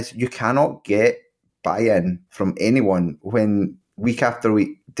problem is you cannot get buy-in from anyone when week after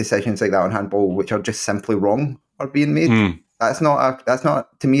week decisions like that on handball, which are just simply wrong, are being made. That's not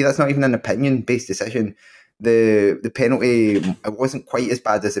to me. That's not even an opinion-based decision. The penalty, it wasn't quite as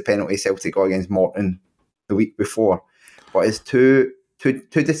bad as the penalty Celtic got against Morton the week before, but it's two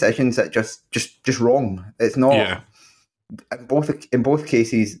decisions that just wrong. It's not. Yeah. In both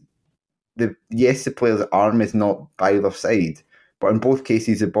cases, the player's arm is not by their side, but in both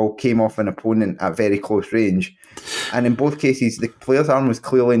cases the ball came off an opponent at very close range, and in both cases the player's arm was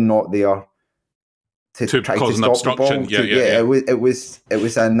clearly not there to try to stop the ball. It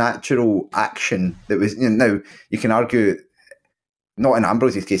was a natural action that was. Now you can argue, not in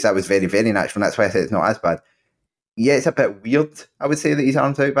Ambrose's case, that was very, very natural. And that's why I said it's not as bad. Yeah, it's a bit weird, I would say, that his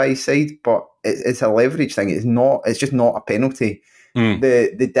arm's out by his side, but it's a leverage thing. It's not. It's just not a penalty.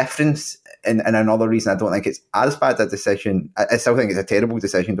 The difference, and another reason I don't think it's as bad a decision. I still think it's a terrible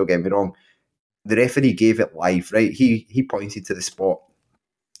decision. Don't get me wrong. The referee gave it live, right? He pointed to the spot.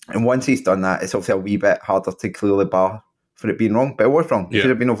 And once he's done that, it's obviously a wee bit harder to clear the bar for it being wrong. But it was wrong. It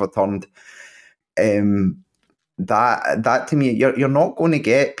should have been overturned. That to me, you're not going to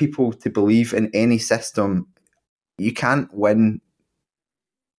get people to believe in any system. You can't win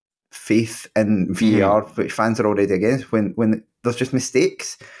faith in VAR, which fans are already against, when there's just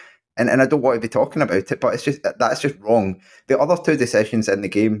mistakes. And I don't want to be talking about it, but that's just wrong. The other two decisions in the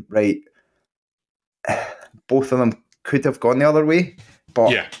game, right, both of them could have gone the other way.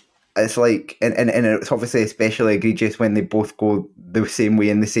 But it's like, and it's obviously especially egregious when they both go the same way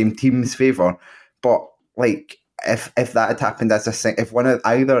in the same team's favour. But like, if that had happened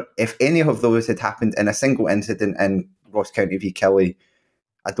if any of those had happened in a single incident in Ross County v Kelly,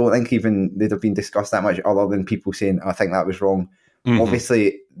 I don't think even they'd have been discussed that much, other than people saying, I think that was wrong. Mm-hmm.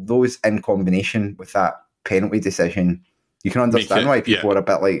 Obviously, those in combination with that penalty decision, you can understand why people are a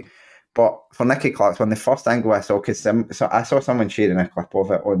bit like. But for Nicky Clark's one, the first angle I saw, because I saw someone sharing a clip of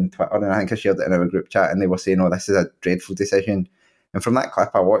it on Twitter, and I think I shared it in our group chat, and they were saying, this is a dreadful decision. And from that clip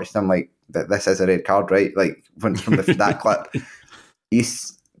I watched, I'm like, this is a red card, right? Like, from that clip,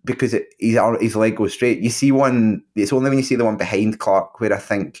 because his leg goes straight. You see one, it's only when you see the one behind Clark where I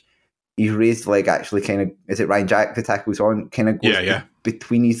think his raised leg actually kind of, is it Ryan Jack the tackles on, kind of goes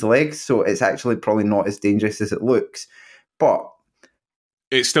between his legs. So it's actually probably not as dangerous as it looks. But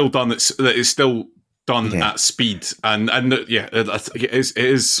it's still done. It's still done at speed, and it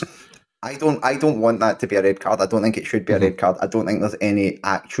is. I don't want that to be a red card. I don't think it should be a red card. I don't think there's any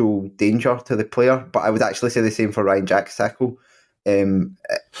actual danger to the player. But I would actually say the same for Ryan Jack's tackle. I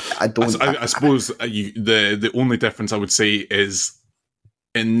suppose the only difference I would say is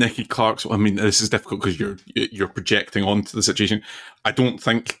in Nicky Clark's. I mean, this is difficult because you're projecting onto the situation. I don't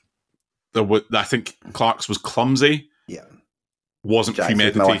think I think Clark's was clumsy. Yeah. Wasn't Jack's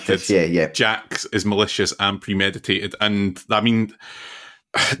premeditated. Jack's is malicious and premeditated, and I mean,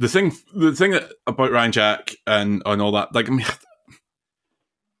 the thing about Ryan Jack and all that, like, I mean,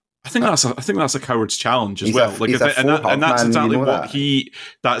 I think that's a coward's challenge as well. Like, that's exactly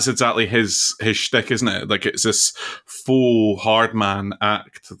that's exactly his shtick, isn't it? Like, it's this faux hard man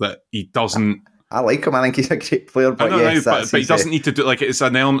act that he doesn't. I like him. I think he's a great player, but but he doesn't need to do. Like, it's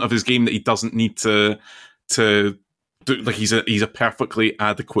an element of his game that he doesn't need to. Like, he's a perfectly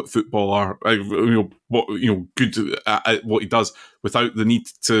adequate footballer, good at what he does, without the need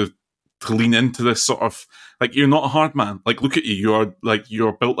to to lean into this sort of like you're not a hard man. Like look at you,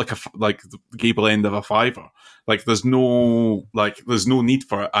 you're built like the Gable end of a fiver. Like there's no need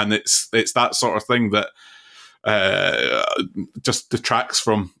for it, and it's that sort of thing that just detracts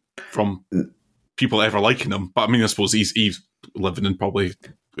from people ever liking him. But I mean, I suppose he's living in probably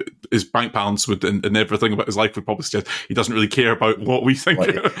his bank balance and everything about his life would probably suggest he doesn't really care about what we think,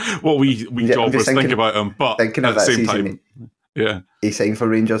 what we jobbers think about him. But at the same time, he signed for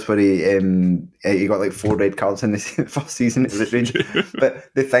Rangers where he got like 4 red cards in the first season at Rangers.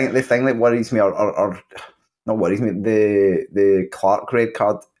 But the thing that worries me, or not worries me, the Clark red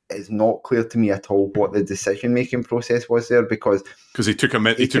card. It's not clear to me at all what the decision-making process was there because he took a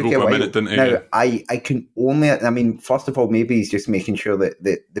minute. He took over a minute, didn't he? Now, I can only. I mean, first of all, maybe he's just making sure that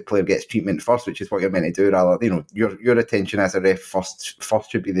the player gets treatment first, which is what you're meant to do. Rather, your attention as a ref first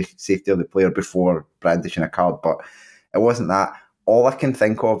should be the safety of the player before brandishing a card. But it wasn't that. All I can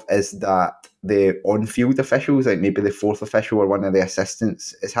think of is that the on-field officials, like maybe the fourth official or one of the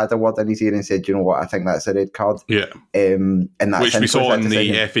assistants, has had a word in his ear and said, "You know what? I think that's a red card." Yeah, and that's which we saw in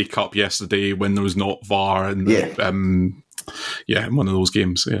the FA Cup yesterday when there was not VAR and in one of those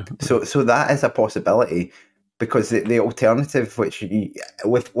games. Yeah, so that is a possibility because the alternative, which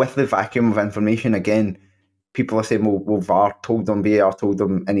with the vacuum of information again, people are saying, "Well, VAR told them, VAR told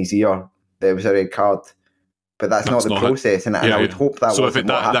them in his ear there was a red card." But that's not the process, and I would hope that wasn't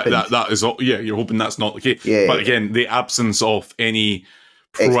what happened. That is, you're hoping that's not the case. Yeah, but again, the absence of any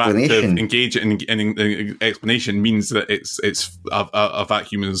proactive engagement and explanation means that it's a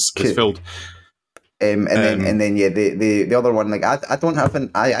vacuum is filled. And then the other one, like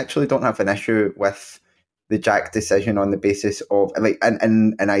I actually don't have an issue with the Jack decision on the basis of like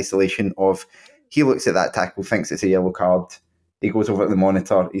in isolation of he looks at that tackle, thinks it's a yellow card, he goes over to the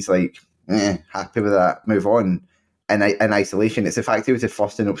monitor, he's like, happy with that, move on. And in isolation, it's the fact he was the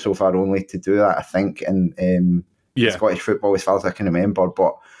first in up so far only to do that, I think, in Scottish football as far as I can remember.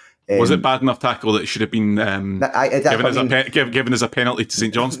 But was it bad enough tackle that it should have been given as a penalty to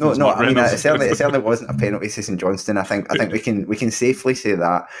St Johnstone? No, I mean it certainly wasn't a penalty to St Johnstone. I think we can safely say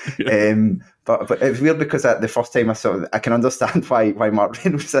that. Yeah. But it's weird because the first time I saw it, I can understand why Mark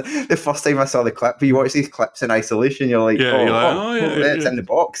Reynolds. The first time I saw the clip, you watch these clips in isolation, you're like, it's in the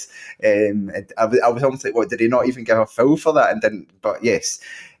box. I was almost like, what, did he not even give a foul for that? And didn't. But yes,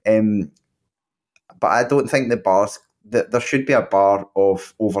 but I don't think the bars. There should be a bar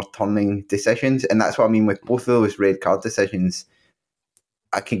of overturning decisions, and that's what I mean with both of those red card decisions.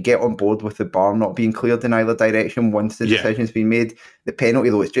 I can get on board with the bar not being cleared in either direction once the decision's been made. The penalty,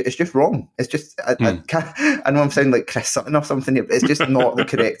 though, it's just wrong. It's just I know I'm sounding like Chris Sutton or something here, but it's just not the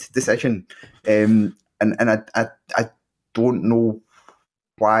correct decision. And I don't know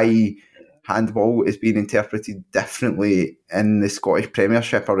why handball is being interpreted differently in the Scottish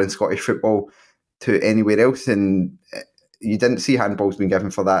Premiership or in Scottish football to anywhere else, and you didn't see handballs being given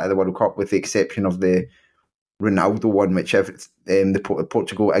for that at the World Cup, with the exception of the Ronaldo one, whichever the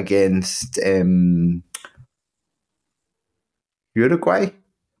Portugal against Uruguay,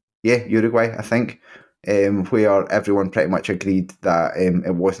 I think, where everyone pretty much agreed that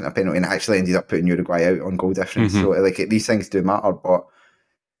it wasn't a penalty, and it actually ended up putting Uruguay out on goal difference. So like these things do matter, but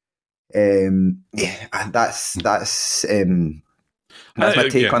that's my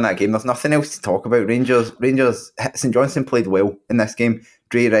take on that game. There's nothing else to talk about. Rangers, St Johnstone played well in this game.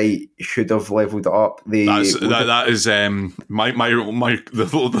 Dre Wright should have levelled it up. That is the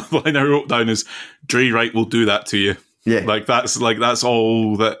line I wrote down is Dre Wright will do that to you. Yeah, that's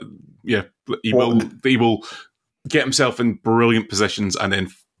all that. Yeah, he will get himself in brilliant positions and then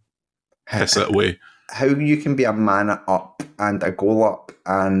piss it away. How you can be a man up and a goal up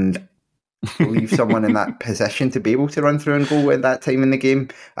and leave someone in that position to be able to run through and goal at that time in the game,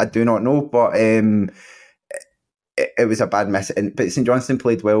 I do not know, but it was a bad miss. But St Johnstone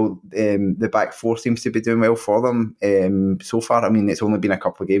played well. The back four seems to be doing well for them so far. I mean, it's only been a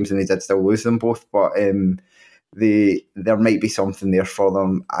couple of games and they did still lose them both, but there might be something there for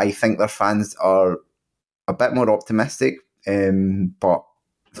them. I think their fans are a bit more optimistic, but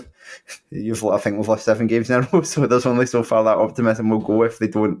I think we've lost 7 games in a row, so there's only so far that optimism will go if they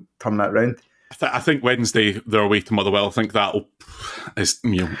don't turn that round. I think Wednesday they're away to Motherwell. I think that probably.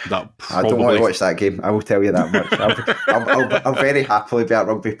 I don't want to watch that game. I will tell you that much. I'll very happily be at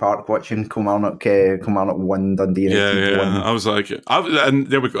Rugby Park watching Kilmarnock 1 Dundee. Yeah. 1. I was like, and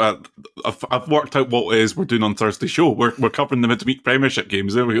there we go. I've worked out what it is we're doing on Thursday show. We're covering the midweek Premiership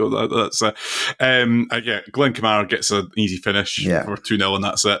games. There we go. That's Glenn Kamara gets an easy finish for 2-0, and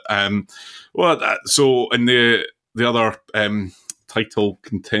that's it. So in the other title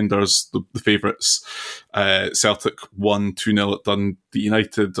contenders, the favourites. Celtic won 2-0 at Dundee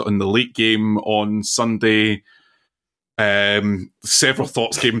United in the late game on Sunday. Several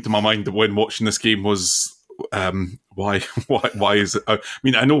thoughts came into my mind when watching this game was, why is it? I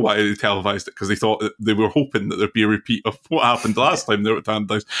mean, I know why they televised it, because they thought that they were hoping that there'd be a repeat of what happened last time they were at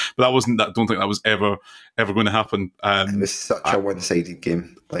Tannadice, but that wasn't. I don't think that was ever going to happen. It was such a one-sided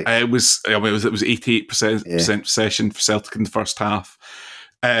game. It was 88% possession for Celtic in the first half.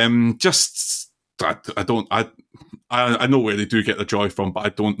 I know where they do get the joy from, but I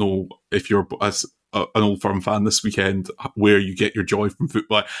don't know if you're as an Old Firm fan this weekend where you get your joy from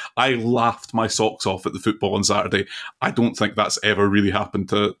football. I laughed my socks off at the football on Saturday. I don't think that's ever really happened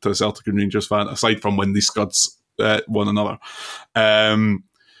to a Celtic and Rangers fan, aside from when they scuds one another.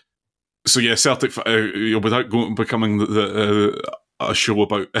 So yeah, Celtic, without becoming a show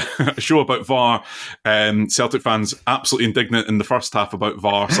about VAR. Celtic fans absolutely indignant in the first half about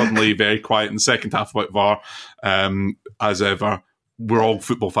VAR. Suddenly very quiet in the second half about VAR. As ever, we're all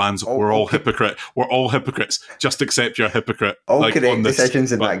football fans. We're all hypocrites. Just accept you're a hypocrite. All correct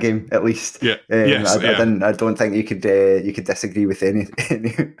decisions in that game, at least. Yeah. I don't think you could disagree with any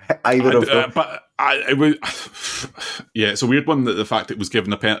either of them. But it's a weird one that the fact it was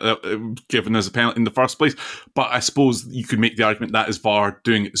given as a penalty in the first place. But I suppose you could make the argument that is VAR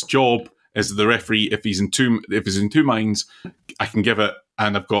doing its job as the referee. If he's in two minds, I can give it,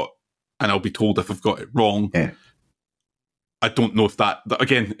 and I'll be told if I've got it wrong. Yeah. I don't know if that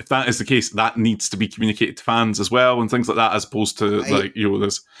is the case, that needs to be communicated to fans as well and things like that, as opposed to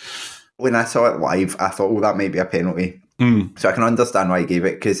this. When I saw it live, I thought, that might be a penalty. So I can understand why he gave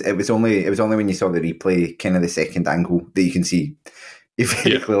it, because it was only when you saw the replay, kind of the second angle, that you can see he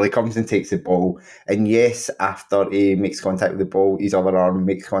very clearly comes and takes the ball. And yes, after he makes contact with the ball, his other arm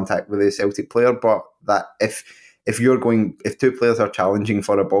makes contact with the Celtic player. But that if two players are challenging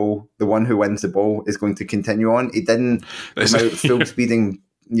for a ball, the one who wins the ball is going to continue on. He didn't come out full speeding,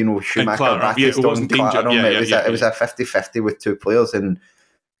 Schumacher Batiste on Clark. It was a 50-50 with two players, and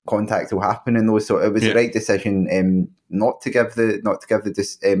contact will happen in those. So it was the right decision not to give the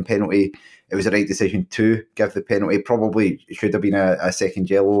penalty. It was the right decision to give the penalty. Probably should have been a second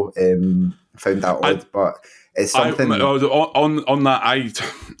yellow. Found that odd, but it's something. On that,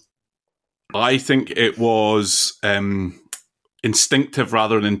 I think it was instinctive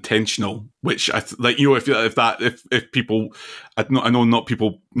rather than intentional. Which if people, I know not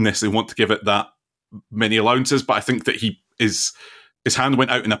people necessarily want to give it that many allowances, but I think that his hand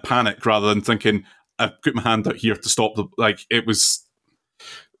went out in a panic rather than thinking, I've put my hand out here to stop it was.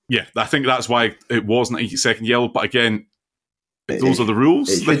 Yeah, I think that's why it wasn't a second yellow. But again, those are the rules.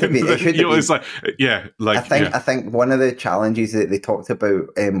 I think one of the challenges that they talked about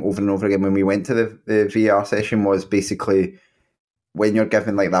over and over again when we went to the VR session was basically when you're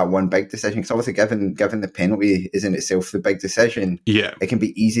given that one big decision, because obviously given the penalty is in itself the big decision, it can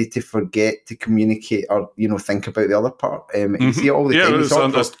be easy to forget to communicate or think about the other part. You see it all the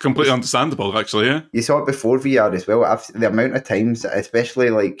time. That's completely understandable, actually. Yeah, you saw it before VR as well. The amount of times, especially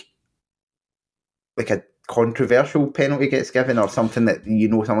like a controversial penalty gets given, or something that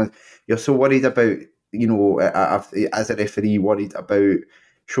someone you're so worried about, as a referee, worried about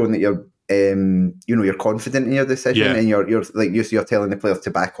showing that you're you're confident in your decision, and you're telling the players to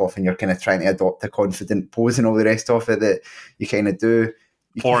back off, and you're kind of trying to adopt a confident pose and all the rest of it that you kind of do.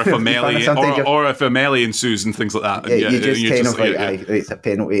 Or if a melee ensues and things like that. It's a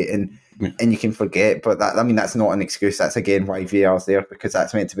penalty, and you can forget. But that's not an excuse. That's again why VR's there, because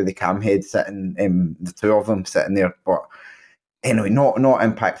that's meant to be the cam head sitting, the two of them sitting there. But anyway, not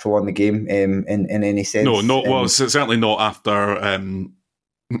impactful on the game in any sense. No, certainly not after.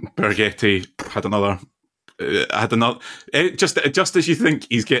 Bergetti had another. Just as you think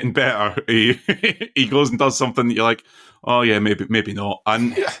he's getting better, he goes and does something that you're like, oh yeah, maybe not.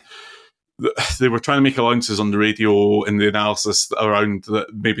 And they were trying to make allowances on the radio in the analysis around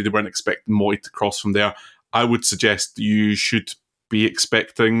that maybe they weren't expecting Moy to cross from there. I would suggest you should be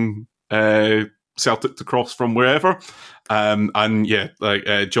expecting Celtic to cross from wherever.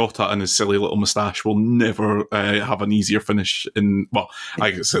 Jota and his silly little moustache will never have an easier finish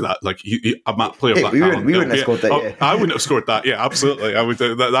I can say that, a map player of that talent. We wouldn't have scored that, I wouldn't have scored that, absolutely. I would.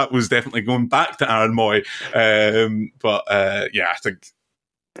 That was definitely going back to Aaron Moy. I think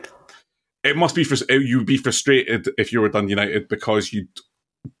it must be, you'd be frustrated if you were Dundee United because you'd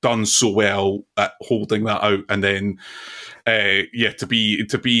done so well at holding that out, and then to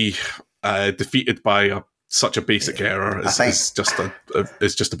be defeated by such a basic error is just a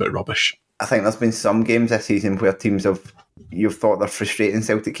bit rubbish. I think there's been some games this season where teams have you've thought they're frustrating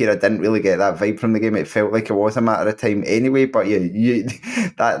Celtic here. I didn't really get that vibe from the game. It felt like it was a matter of time anyway. But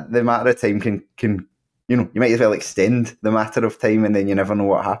that the matter of time can you might as well extend the matter of time, and then you never know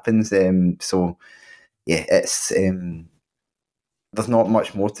what happens. So yeah, it's there's not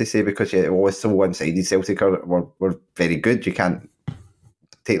much more to say because it was so one-sided. Celtic were very good. You can't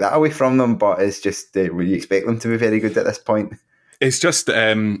take that away from them, but it's just we expect them to be very good at this point. It's just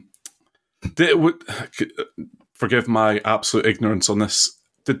forgive my absolute ignorance on this.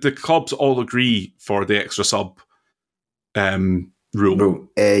 Did the clubs all agree for the extra sub rule?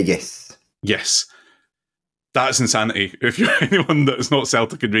 Yes. Yes. That's insanity. If you're anyone that's not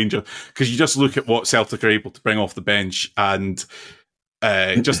Celtic and Rangers, because you just look at what Celtic are able to bring off the bench and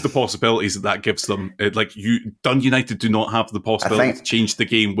just the possibilities that gives them. Dundee United do not have the possibility to change the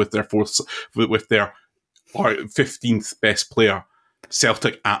game with their 15th best player.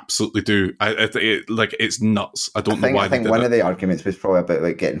 Celtic absolutely do. It's nuts. I don't know why. I think one of the arguments was probably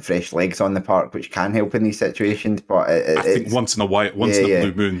about getting fresh legs on the park, which can help in these situations. But I think once in a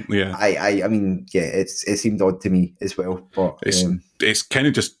blue moon. Yeah, I mean, it seemed odd to me as well. But it's kind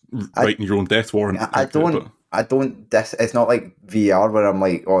of just writing your own death warrant. It's not like VR where I'm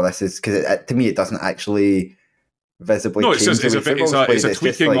like, oh, this is because to me it doesn't actually visibly. No, it's a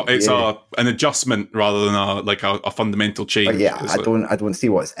tweaking. It's an adjustment rather than a fundamental change. But yeah, I don't see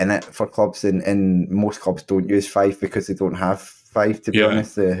what's in it for clubs, and most clubs don't use 5 because they don't have 5. To be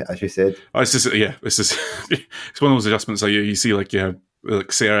honest, as you said, it's one of those adjustments that you see like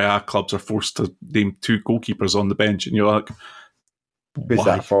Serie A clubs are forced to name 2 goalkeepers on the bench, and you're like, who's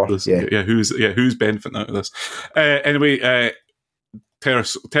that for? Who's benefiting out of this? Anyway.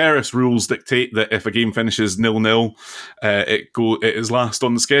 Terrace rules dictate that if a game finishes 0-0, it is last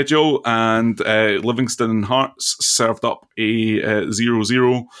on the schedule, and Livingston and Hearts served up a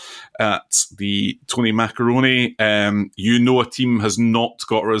 0-0 at the Tony Macaroni. A team has not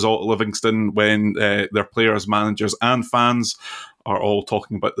got a result at Livingston when their players, managers, and fans are all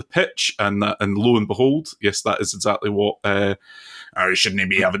talking about the pitch, and lo and behold, yes, that is exactly what. Shouldn't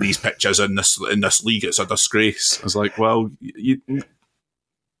be having these pitches in this league? It's a disgrace. I was like, well,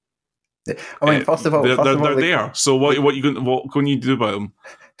 I mean, first of all, they're there. So what can you do about them?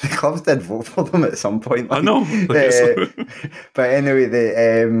 The clubs did vote for them at some point. I know. But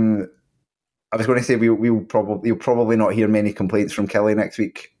anyway, I was going to say you'll probably not hear many complaints from Kelly next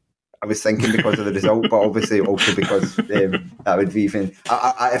week. I was thinking because of the result, but obviously also because that would be even.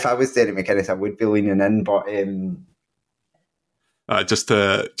 If I was Derek McInnes, I would be leaning in, but. Just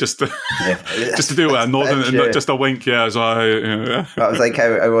to do a nod and not just a wink, That was like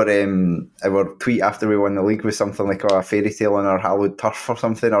our tweet after we won the league was something like a fairy tale on our hallowed turf or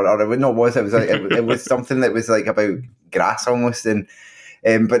something, or it was like it was something that was like about grass almost, and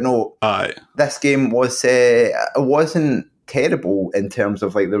but no, this game was it wasn't terrible in terms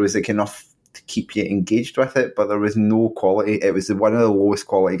of there was enough to keep you engaged with it, but there was no quality. It was one of the lowest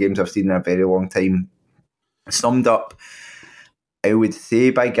quality games I've seen in a very long time. Summed up, I would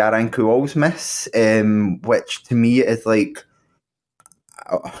say, by Garan Kual's miss, which to me is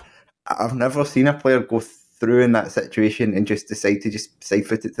I've never seen a player go through in that situation and just decide to just side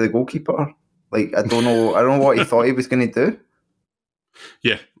foot it to the goalkeeper. I don't know what he thought he was going to do.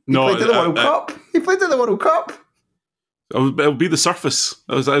 Yeah, he played at the World Cup. He played at the World Cup. It'll be the surface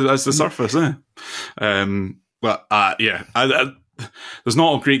as the surface, eh? There's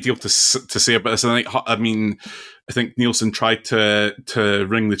not a great deal to say about this. I think Nielsen tried to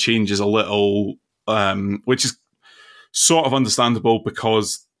ring the changes a little, which is sort of understandable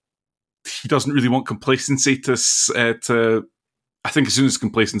because he doesn't really want complacency to. I think as soon as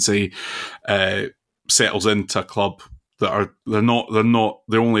complacency settles into a club they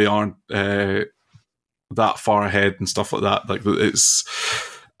only aren't that far ahead and stuff like that. It's.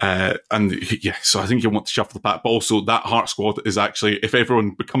 So I think you'll want to shuffle the pack, but also that Heart squad is actually, if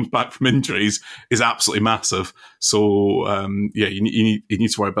everyone comes back from injuries, is absolutely massive. So you need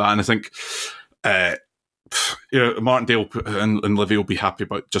to worry about that. And I think Martindale and Livy will be happy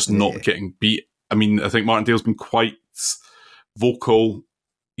about just not getting beat. I mean, I think Martindale's been quite vocal.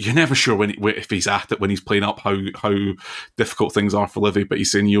 You're never sure if he's at it when he's playing up how difficult things are for Livy, but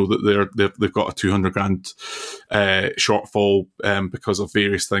he's saying that they've got a $200,000 shortfall because of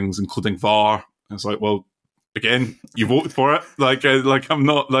various things, including VAR. And it's like, well, again, you voted for it. I'm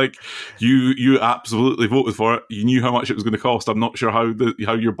not you absolutely voted for it. You knew how much it was going to cost. I'm not sure how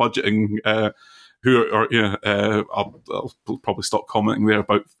you're budgeting. I'll probably stop commenting there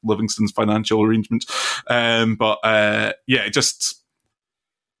about Livingston's financial arrangements.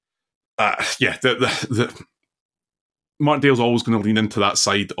 Martindale's always going to lean into that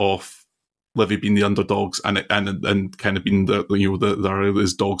side of Livy being the underdogs and kind of being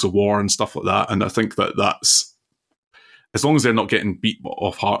the dogs of war and stuff like that. And I think that's, as long as they're not getting beat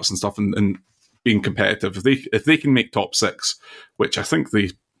off Hearts and stuff and being competitive, if they can make top 6, which I think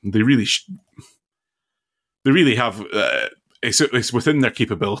they really have. It's within their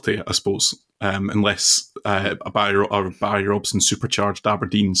capability, I suppose, unless Barry Robson supercharged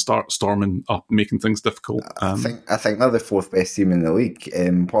Aberdeen start storming up, making things difficult. I think they're the 4th best team in the league.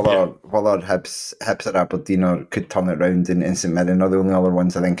 Whether Hibs or Aberdeen could turn it around, and St Mirren are the only other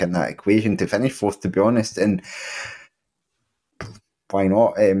ones, I think, in that equation to finish 4th, to be honest. And why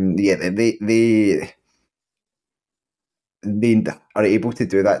not? They are able to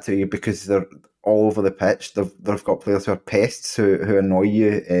do that to you because they're all over the pitch. They've got players who are pests who annoy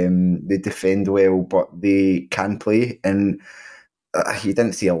you. They defend well, but they can play. And you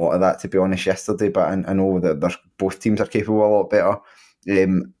didn't see a lot of that, to be honest, yesterday. But I know that both teams are capable a lot better.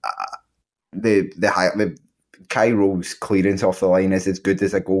 The Kai Rowe's clearance off the line is as good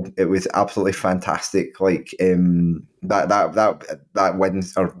as a goal. It was absolutely fantastic. Like that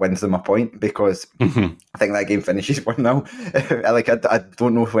wins them a point, because I think that game finishes 1-0. I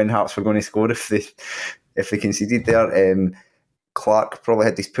don't know when Hearts were going to score if they conceded there. Clark probably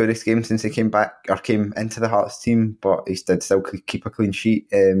had his poorest game since he came into the Hearts team, but he did still keep a clean sheet.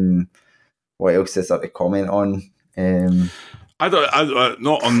 What else is there to comment on? I don't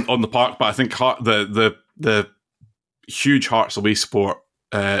not on the park, but I think the huge Hearts away support,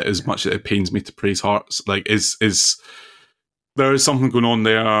 as much as it pains me to praise Hearts, like is there is something going on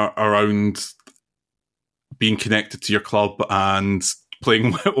there around being connected to your club and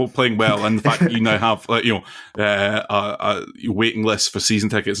playing well, and the fact that you now have a waiting list for season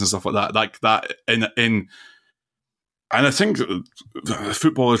tickets and stuff like that. And I think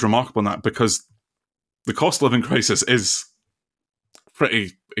football is remarkable in that, because the cost of living crisis is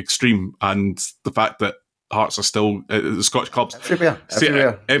pretty extreme, and the fact that Hearts are still the Scottish clubs. Everywhere.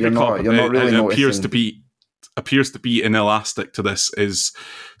 Every club really appears to be inelastic to this.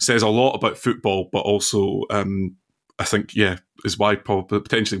 Says a lot about football, but also I think is why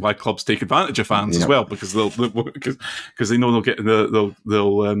potentially why clubs take advantage of fans as well, because because they know they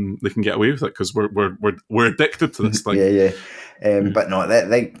can get away with it, because we're addicted to this thing. But no,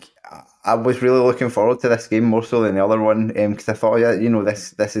 I was really looking forward to this game more so than the other one, because I thought,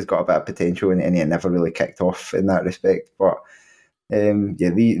 this has got a bit of potential, and it never really kicked off in that respect. But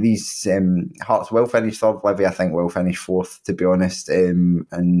these Hearts will finish 3rd. Livy, I think, will finish 4th, to be honest.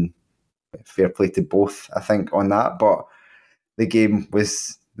 And fair play to both, I think, on that. But the game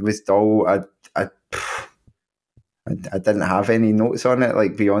was dull. I didn't have any notes on it,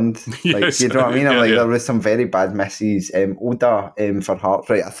 like beyond, yes, you know what I mean? There was some very bad misses. Oda for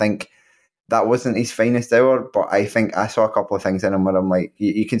Hearts, right? I think that wasn't his finest hour, but I think I saw a couple of things in him where I'm like,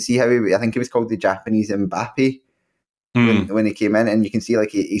 you can see how I think he was called the Japanese Mbappe when he came in, and you can see like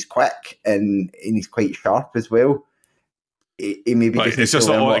he's quick and he's quite sharp as well. He maybe just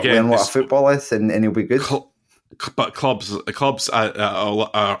learn what a football is, and he'll be good. But clubs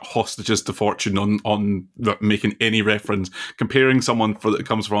are hostages to fortune on making any reference, comparing someone that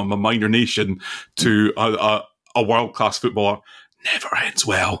comes from a minor nation to a world-class footballer. Never ends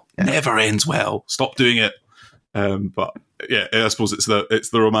well. Never ends well. Stop doing it. But yeah, I suppose it's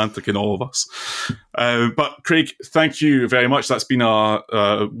the romantic in all of us. But Craig, thank you very much. That's been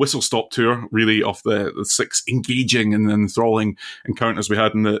a whistle-stop tour, really, of the 6 engaging and enthralling encounters we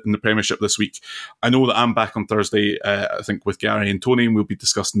had in the Premiership this week. I know that I'm back on Thursday, I think, with Gary and Tony, and we'll be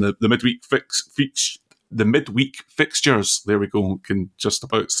discussing the midweek the midweek fixtures. There we go. Can just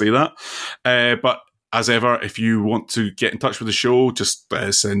about say that. But as ever, if you want to get in touch with the show, just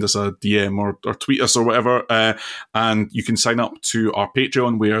send us a DM or tweet us or whatever. And you can sign up to our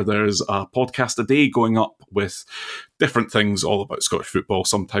Patreon, where there's a podcast a day going up with different things all about Scottish football,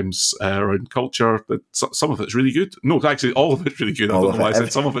 sometimes around culture. Some of it's really good. No, actually, all of it's really good. I don't know why I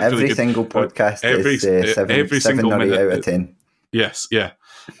said some of it's really good. Every single podcast is every single minute out of 10. Yes, yeah.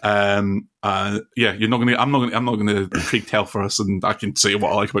 You're not gonna. I'm not gonna Craig Telfer us, and I can say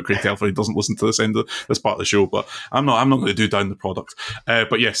what I like about Craig Telfer. He doesn't listen to this end of this part of the show, but I'm not gonna do down the product.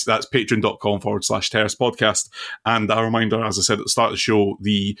 But yes, that's patreon.com/Terrace Podcast. And a reminder, as I said at the start of the show,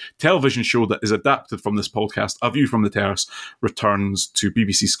 the television show that is adapted from this podcast, A View from the Terrace, returns to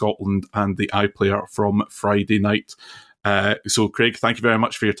BBC Scotland and the iPlayer from Friday night. So Craig, thank you very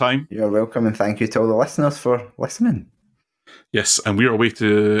much for your time. You're welcome, and thank you to all the listeners for listening. Yes, and we are away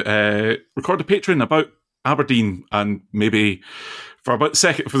to record a Patreon about Aberdeen and maybe for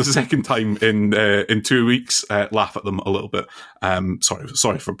the second time in 2 weeks, laugh at them a little bit.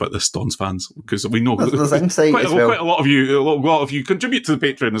 Sorry for about this, Dons fans, because we know there's insight quite a lot of you contribute to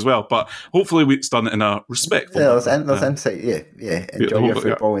the Patreon as well. But hopefully, it's done it in a respectful. Yeah, there's insight. Yeah. Enjoy your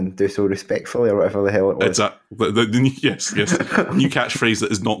football and do so respectfully, or whatever the hell it was. Exactly. Yes. New catchphrase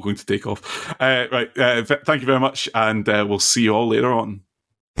that is not going to take off. Right. Thank you very much, and we'll see you all later on.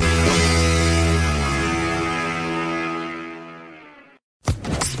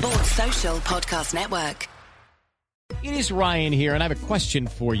 Sports Social Podcast Network. It is Ryan here, and I have a question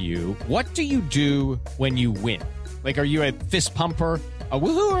for you. What do you do when you win? Like, are you a fist pumper, a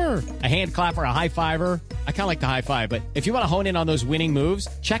woohooer, a hand clapper, a high fiver? I kind of like the high five, but if you want to hone in on those winning moves,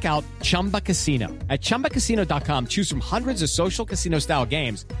 check out Chumba Casino. At ChumbaCasino.com, choose from hundreds of social casino-style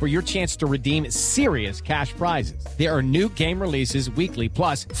games for your chance to redeem serious cash prizes. There are new game releases weekly,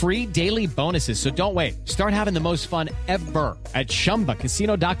 plus free daily bonuses. So don't wait. Start having the most fun ever at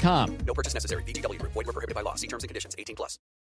ChumbaCasino.com. No purchase necessary. VGW Group. Void where prohibited by law. See terms and conditions. 18+.